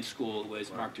 family and school, it was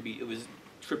marked to be, it was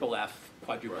triple F,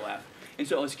 quadruple right. F. And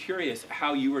so I was curious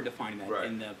how you were defining that right.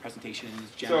 in the presentation in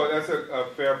general. So that's a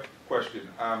fair question,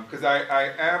 because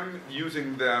I am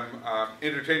using them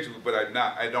interchangeably, but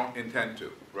I don't intend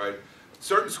to, right?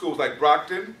 Certain schools like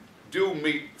Brockton do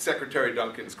meet Secretary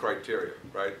Duncan's criteria,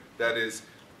 right? That is,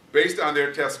 based on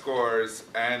their test scores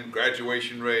and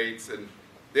graduation rates, and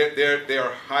they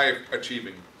are high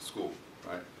achieving school,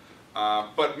 right?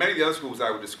 But many of the other schools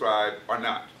I would describe are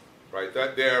not, right?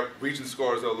 That their region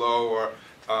scores are low, or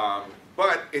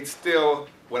but it's still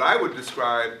what I would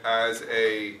describe as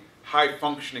a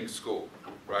high-functioning school,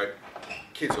 right?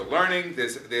 Kids are learning.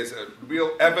 There's a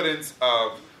real evidence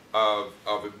of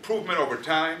improvement over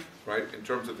time, right? In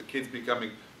terms of the kids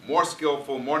becoming more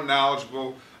skillful, more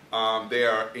knowledgeable. They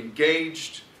are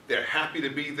engaged. They're happy to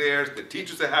be there. The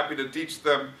teachers are happy to teach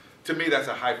them. To me, that's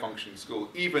a high-functioning school,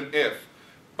 even if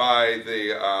by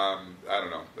the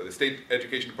by the state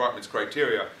education department's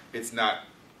criteria, it's not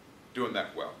doing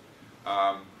that well.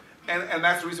 And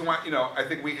that's the reason why, you know, I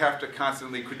think we have to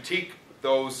constantly critique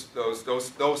those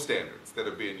standards that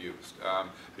are being used,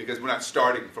 because we're not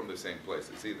starting from the same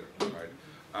places either, right?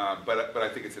 But I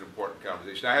think it's an important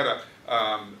conversation. I had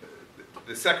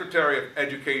the Secretary of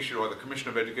Education, or the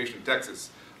Commissioner of Education in Texas,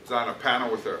 was on a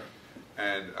panel with her,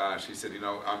 and she said, you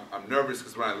know, I'm nervous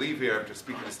because when I leave here, I have to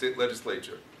speak to the state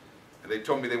legislature, and they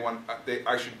told me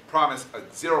I should promise a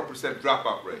 0%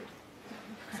 dropout rate.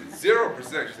 I said,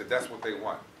 0%? She said, that's what they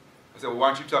want. I said, well, why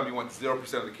don't you tell them you want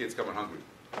 0% of the kids coming hungry?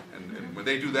 And when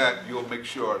they do that, you'll make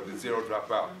sure that 0 drop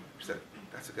out. She said,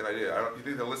 that's a good idea. You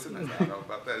think they'll listen? I said, I don't know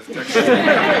about that. It's technical.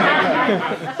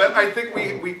 But I think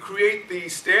we create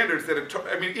these standards that are,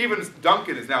 I mean, even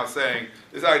Duncan is now saying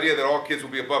this idea that all kids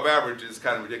will be above average is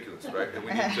kind of ridiculous, right? And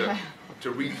we need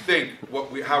to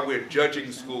rethink how we're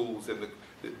judging schools and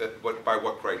by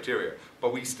what criteria.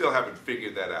 But we still haven't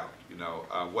figured that out. You know,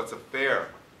 what's a fair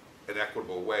and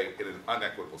equitable way in an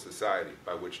unequitable society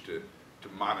by which to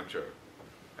monitor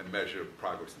and measure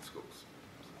progress in schools.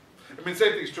 I mean,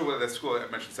 same thing is true with that school I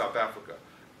mentioned, South Africa.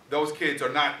 Those kids are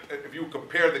not, if you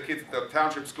compare the kids at the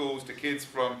township schools to kids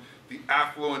from the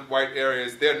affluent white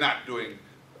areas, they're not doing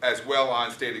as well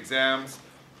on state exams,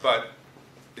 but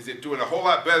is it doing a whole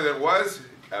lot better than it was?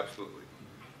 Absolutely.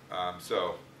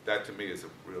 So that to me is a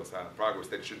real sign of progress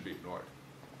that shouldn't be ignored.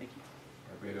 Thank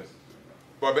you.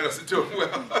 Barbados is doing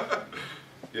well.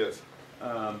 Yes.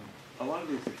 A lot of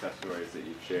these success stories that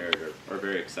you've shared are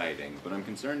very exciting, but I'm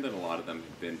concerned that a lot of them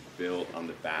have been built on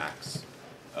the backs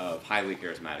of highly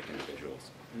charismatic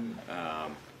individuals.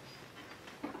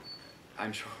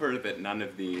 I'm sure that none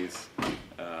of these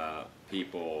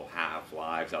people have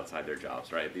lives outside their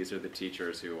jobs, right? These are the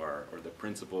teachers or the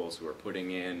principals who are putting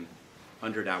in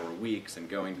 100-hour weeks and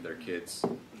going to their kids'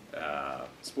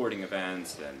 sporting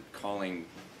events and calling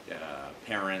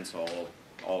parents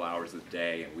all hours of the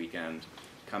day and weekend,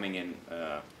 coming in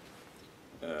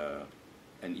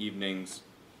and evenings.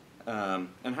 And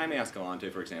Jaime Escalante,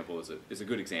 for example, is a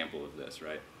good example of this,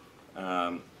 right?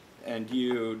 And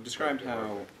you described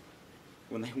how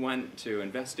when they went to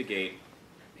investigate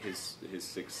his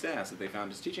success, that they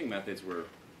found his teaching methods were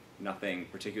nothing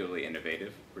particularly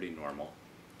innovative, pretty normal.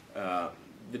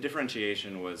 The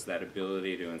differentiation was that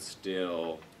ability to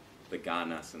instill the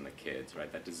ganas in the kids,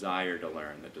 right? That desire to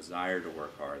learn, the desire to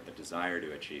work hard, the desire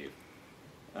to achieve.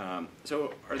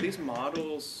 So are these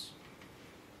models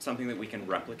something that we can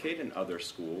replicate in other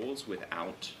schools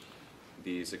without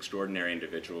these extraordinary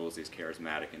individuals, these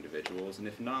charismatic individuals? And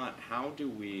if not, how do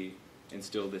we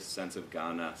instill this sense of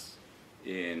ganas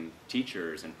in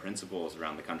teachers and principals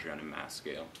around the country on a mass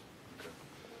scale?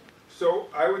 So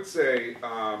I would say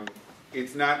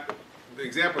it's not, the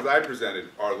examples I presented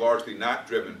are largely not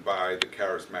driven by the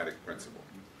charismatic principal.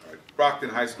 Right? Brockton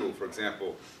High School, for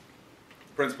example,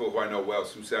 the principal who I know well,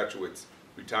 Sue Satchowitz,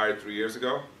 retired 3 years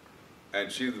ago,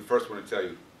 and she's the first one to tell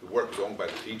you the work was owned by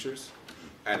the teachers,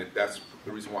 and that's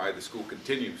the reason why the school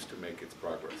continues to make its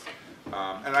progress.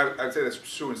 And I'd say that's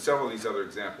true in several of these other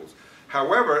examples.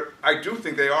 However, I do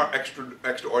think they are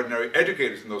extraordinary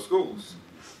educators in those schools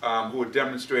who are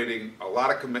demonstrating a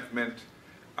lot of commitment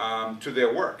to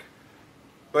their work.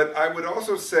 But I would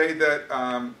also say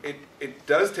that it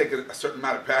does take a certain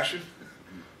amount of passion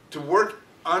to work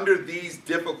under these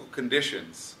difficult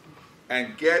conditions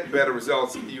and get better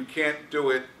results. You can't do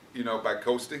it, by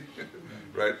coasting,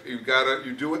 right?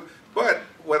 You do it. But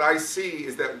what I see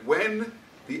is that when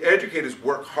the educators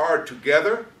work hard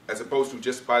together, as opposed to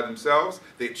just by themselves,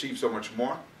 they achieve so much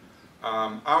more.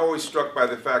 I'm always struck by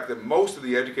the fact that most of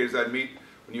the educators I meet,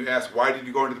 when you ask, why did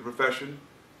you go into the profession?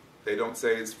 They don't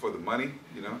say it's for the money,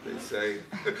 They say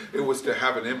it was to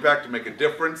have an impact, to make a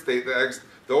difference.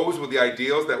 Those were the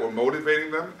ideals that were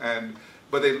motivating them,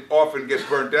 but they often get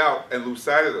burnt out and lose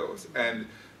sight of those. And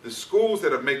the schools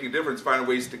that are making a difference find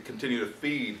ways to continue to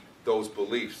feed those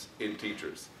beliefs in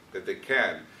teachers, that they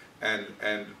can. And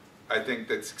I think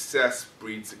that success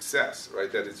breeds success,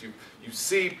 right? That is, you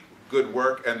see good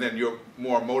work, and then you're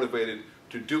more motivated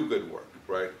to do good work,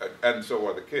 right? And so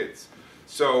are the kids.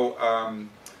 So,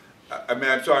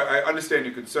 I understand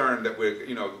your concern that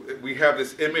we have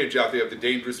this image out there of the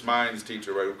dangerous minds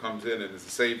teacher, right, who comes in and is a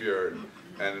savior,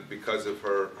 and because of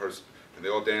her, and they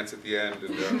all dance at the end,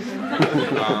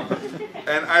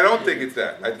 and I don't think it's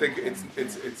that. I think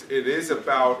it is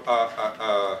about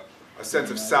a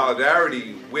sense of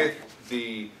solidarity with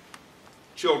the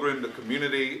children, the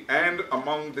community, and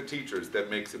among the teachers that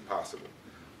makes it possible.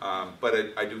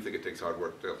 But I do think it takes hard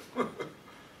work too.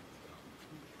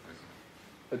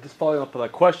 Just following up on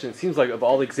that question, it seems like of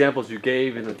all the examples you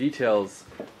gave and the details,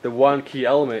 the one key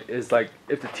element is like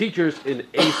if the teachers in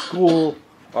a school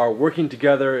are working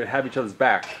together and have each other's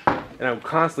back and are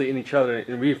constantly in each other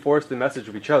and reinforce the message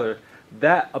of each other,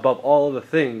 that above all other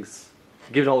things,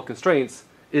 given all the constraints,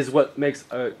 is what makes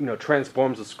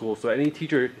transforms a school. So any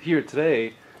teacher here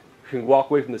today can walk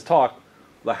away from this talk,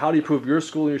 like how do you improve your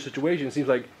school and your situation? It seems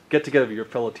like get together with your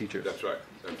fellow teachers. That's right.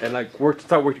 And like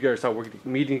start working together,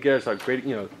 meeting together, start grading.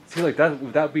 It seems like that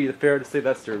would that be fair to say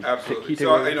that's their absolutely. Key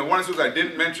so takeaway? One of the schools I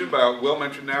didn't mention, but I will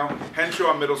mention now,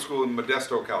 Henshaw Middle School in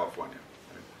Modesto, California.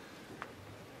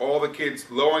 All the kids,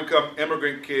 low-income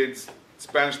immigrant kids,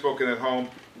 Spanish spoken at home,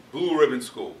 blue ribbon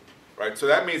school, right? So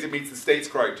that means it meets the state's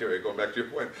criteria. Going back to your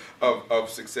point of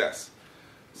success.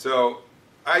 So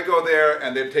I go there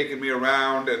and they're taking me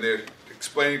around and they're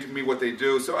explaining to me what they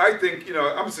do. So I think, I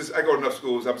go to enough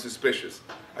schools, I'm suspicious.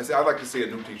 I say, I'd like to see a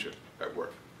new teacher at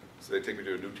work. So they take me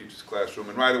to a new teacher's classroom,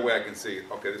 and right away I can see,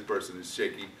 okay, this person is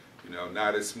shaky,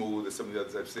 not as smooth as some of the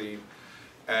others I've seen.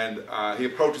 And he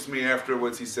approaches me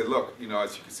afterwards, he said, look,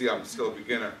 as you can see, I'm still a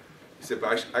beginner. He said,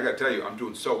 but I got to tell you, I'm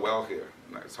doing so well here.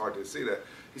 And it's hard to see that.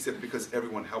 He said, because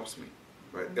everyone helps me,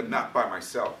 right? I'm not by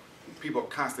myself. People are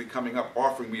constantly coming up,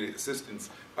 offering me assistance.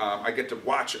 I get to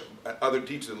watch other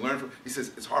teachers and learn from. He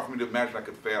says, it's hard for me to imagine I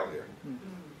could fail here.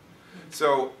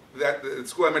 So the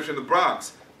school I mentioned in the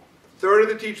Bronx, a third of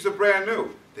the teachers are brand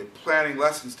new. They're planning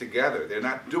lessons together. They're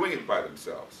not doing it by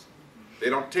themselves. They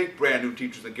don't take brand new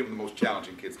teachers and give them the most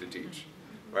challenging kids to teach,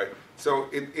 right? So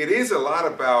it is a lot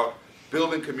about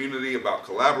building community, about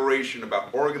collaboration,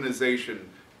 about organization.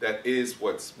 That is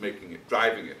what's making it,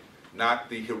 driving it, not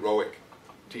the heroic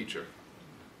teacher.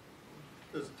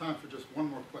 There's time for just one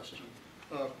more question.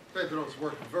 Pedro's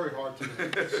worked very hard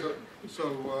today,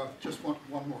 so just one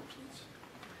more, please.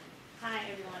 Hi,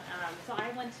 everyone. So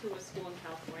I went to a school in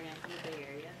California, in the Bay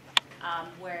Area,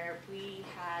 where we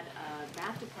had a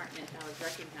math department that was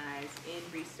recognized in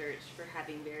research for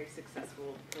having very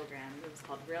successful programs. It was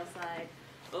called Railside.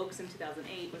 Oaks in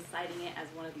 2008 was citing it as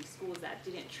one of these schools that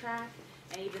didn't track,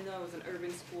 and even though it was an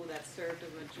urban school that served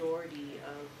a majority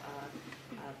of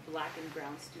black and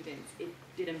brown students, it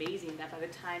did amazing that by the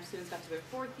time students got to their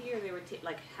fourth year, they were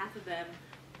like half of them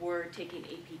were taking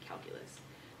AP calculus.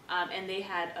 And they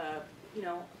had,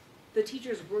 the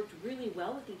teachers worked really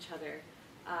well with each other,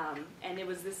 and it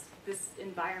was this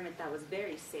environment that was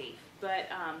very safe. But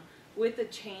with the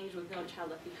change with No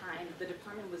Child Left Behind, the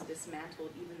department was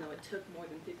dismantled, even though it took more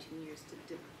than 15 years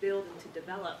to build and to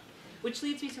develop. Which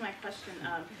leads me to my question.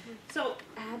 So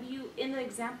have you, in the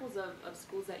examples of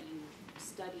schools that you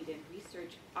studied and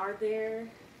researched, are there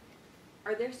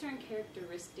certain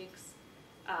characteristics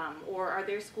Or are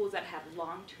there schools that have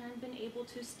long-term been able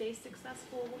to stay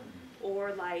successful?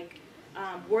 Or like,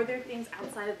 were there things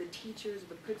outside of the teachers or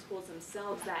the principals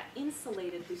themselves that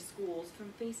insulated the schools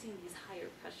from facing these higher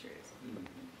pressures?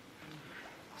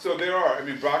 So there are. I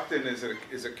mean, Brockton is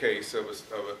a case of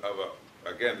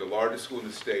again, the largest school in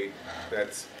the state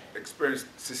that's experienced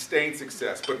sustained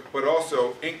success, but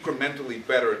also incrementally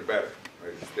better and better.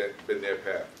 Right? It's been their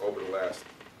path over the last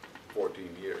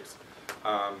 14 years.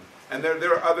 And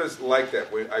there are others like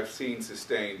that where I've seen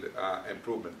sustained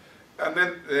improvement. And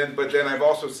then I've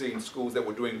also seen schools that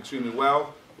were doing extremely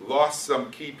well, lost some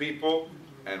key people,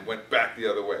 and went back the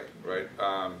other way, right?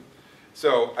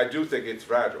 So I do think it's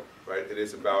fragile, right? It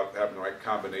is about having the right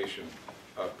combination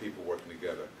of people working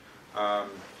together.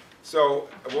 So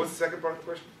what was the second part of the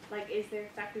question? Like, is there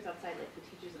factors outside, like the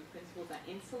teachers and principals, that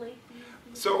insulate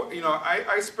these? So, you know,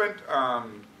 I spent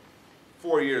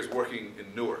 4 years working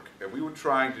in Newark, and we were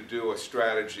trying to do a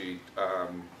strategy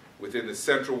within the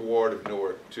central ward of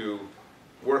Newark to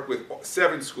work with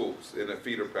 7 schools in a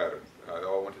feeder pattern. They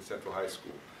all went to Central High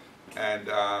School. And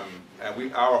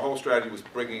our whole strategy was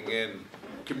bringing in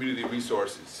community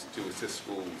resources to assist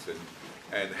schools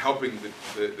and helping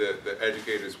the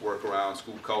educators work around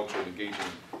school culture and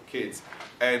engaging kids.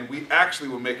 And we actually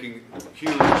were making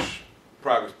huge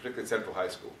progress, particularly at Central High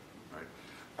School.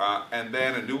 Right? And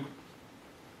then a new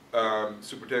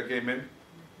superintendent came in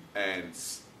and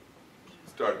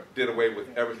did away with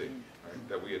everything, right,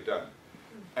 that we had done.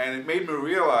 And it made me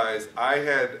realize I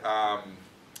had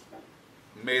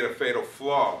made a fatal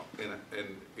flaw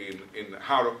in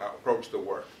how to approach the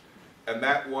work. And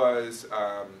that was,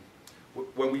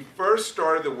 when we first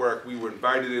started the work, we were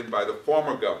invited in by the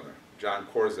former governor, John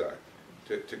Corzine,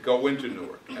 to go into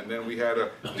Newark. And then we had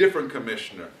a different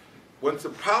commissioner. Once the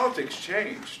politics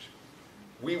changed,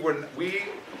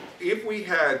 if we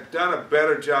had done a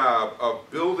better job of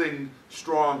building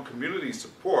strong community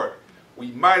support, we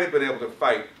might have been able to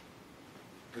fight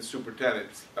the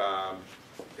superintendents.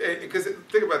 Because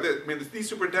think about this, I mean, these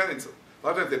superintendents, a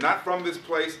lot of times they're not from this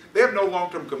place. They have no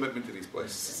long-term commitment to these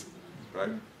places,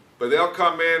 right? But they'll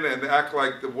come in and act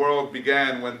like the world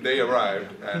began when they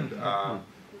arrived and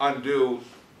undo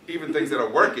even things that are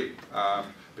working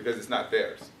because it's not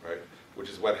theirs, right? Which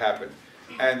is what happened.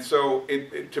 And so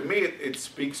to me, it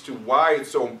speaks to why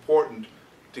it's so important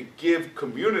to give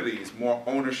communities more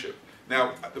ownership.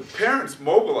 Now, the parents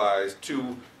mobilized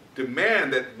to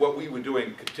demand that what we were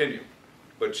doing continue.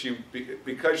 But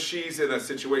because she's in a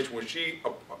situation where she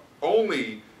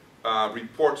only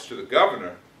reports to the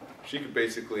governor, she could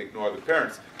basically ignore the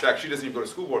parents. In fact, she doesn't even go to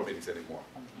school board meetings anymore.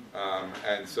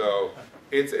 And so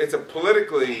it's a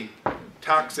politically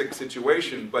toxic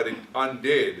situation, but it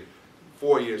undid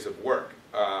 4 years of work.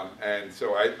 And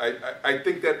so I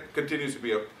think that continues to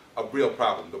be a real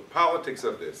problem. The politics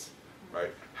of this,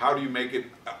 right? How do you make it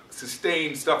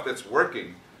sustain stuff that's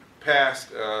working past,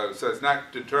 so it's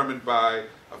not determined by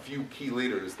a few key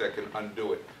leaders that can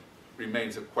undo it,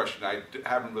 remains a question I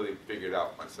haven't really figured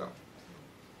out myself.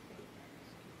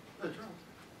 Pedro,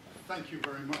 thank you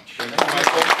very much. Thank you,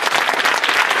 Michael.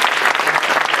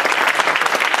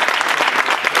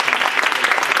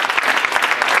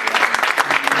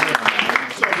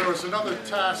 So there was another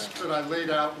task that I laid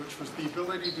out, which was the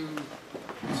ability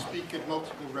to speak at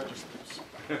multiple registers.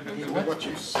 So what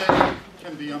you say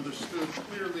can be understood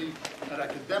clearly at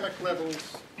academic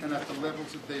levels and at the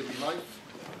levels of daily life.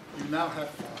 You now have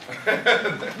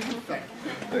 5. Thank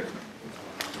you.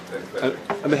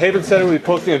 And the Haven Center will be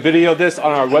posting a video of this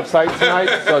on our website tonight.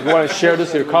 So if you want to share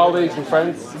this with your colleagues and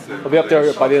friends, it'll be up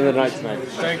there by the end of the night tonight.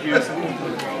 Thank you.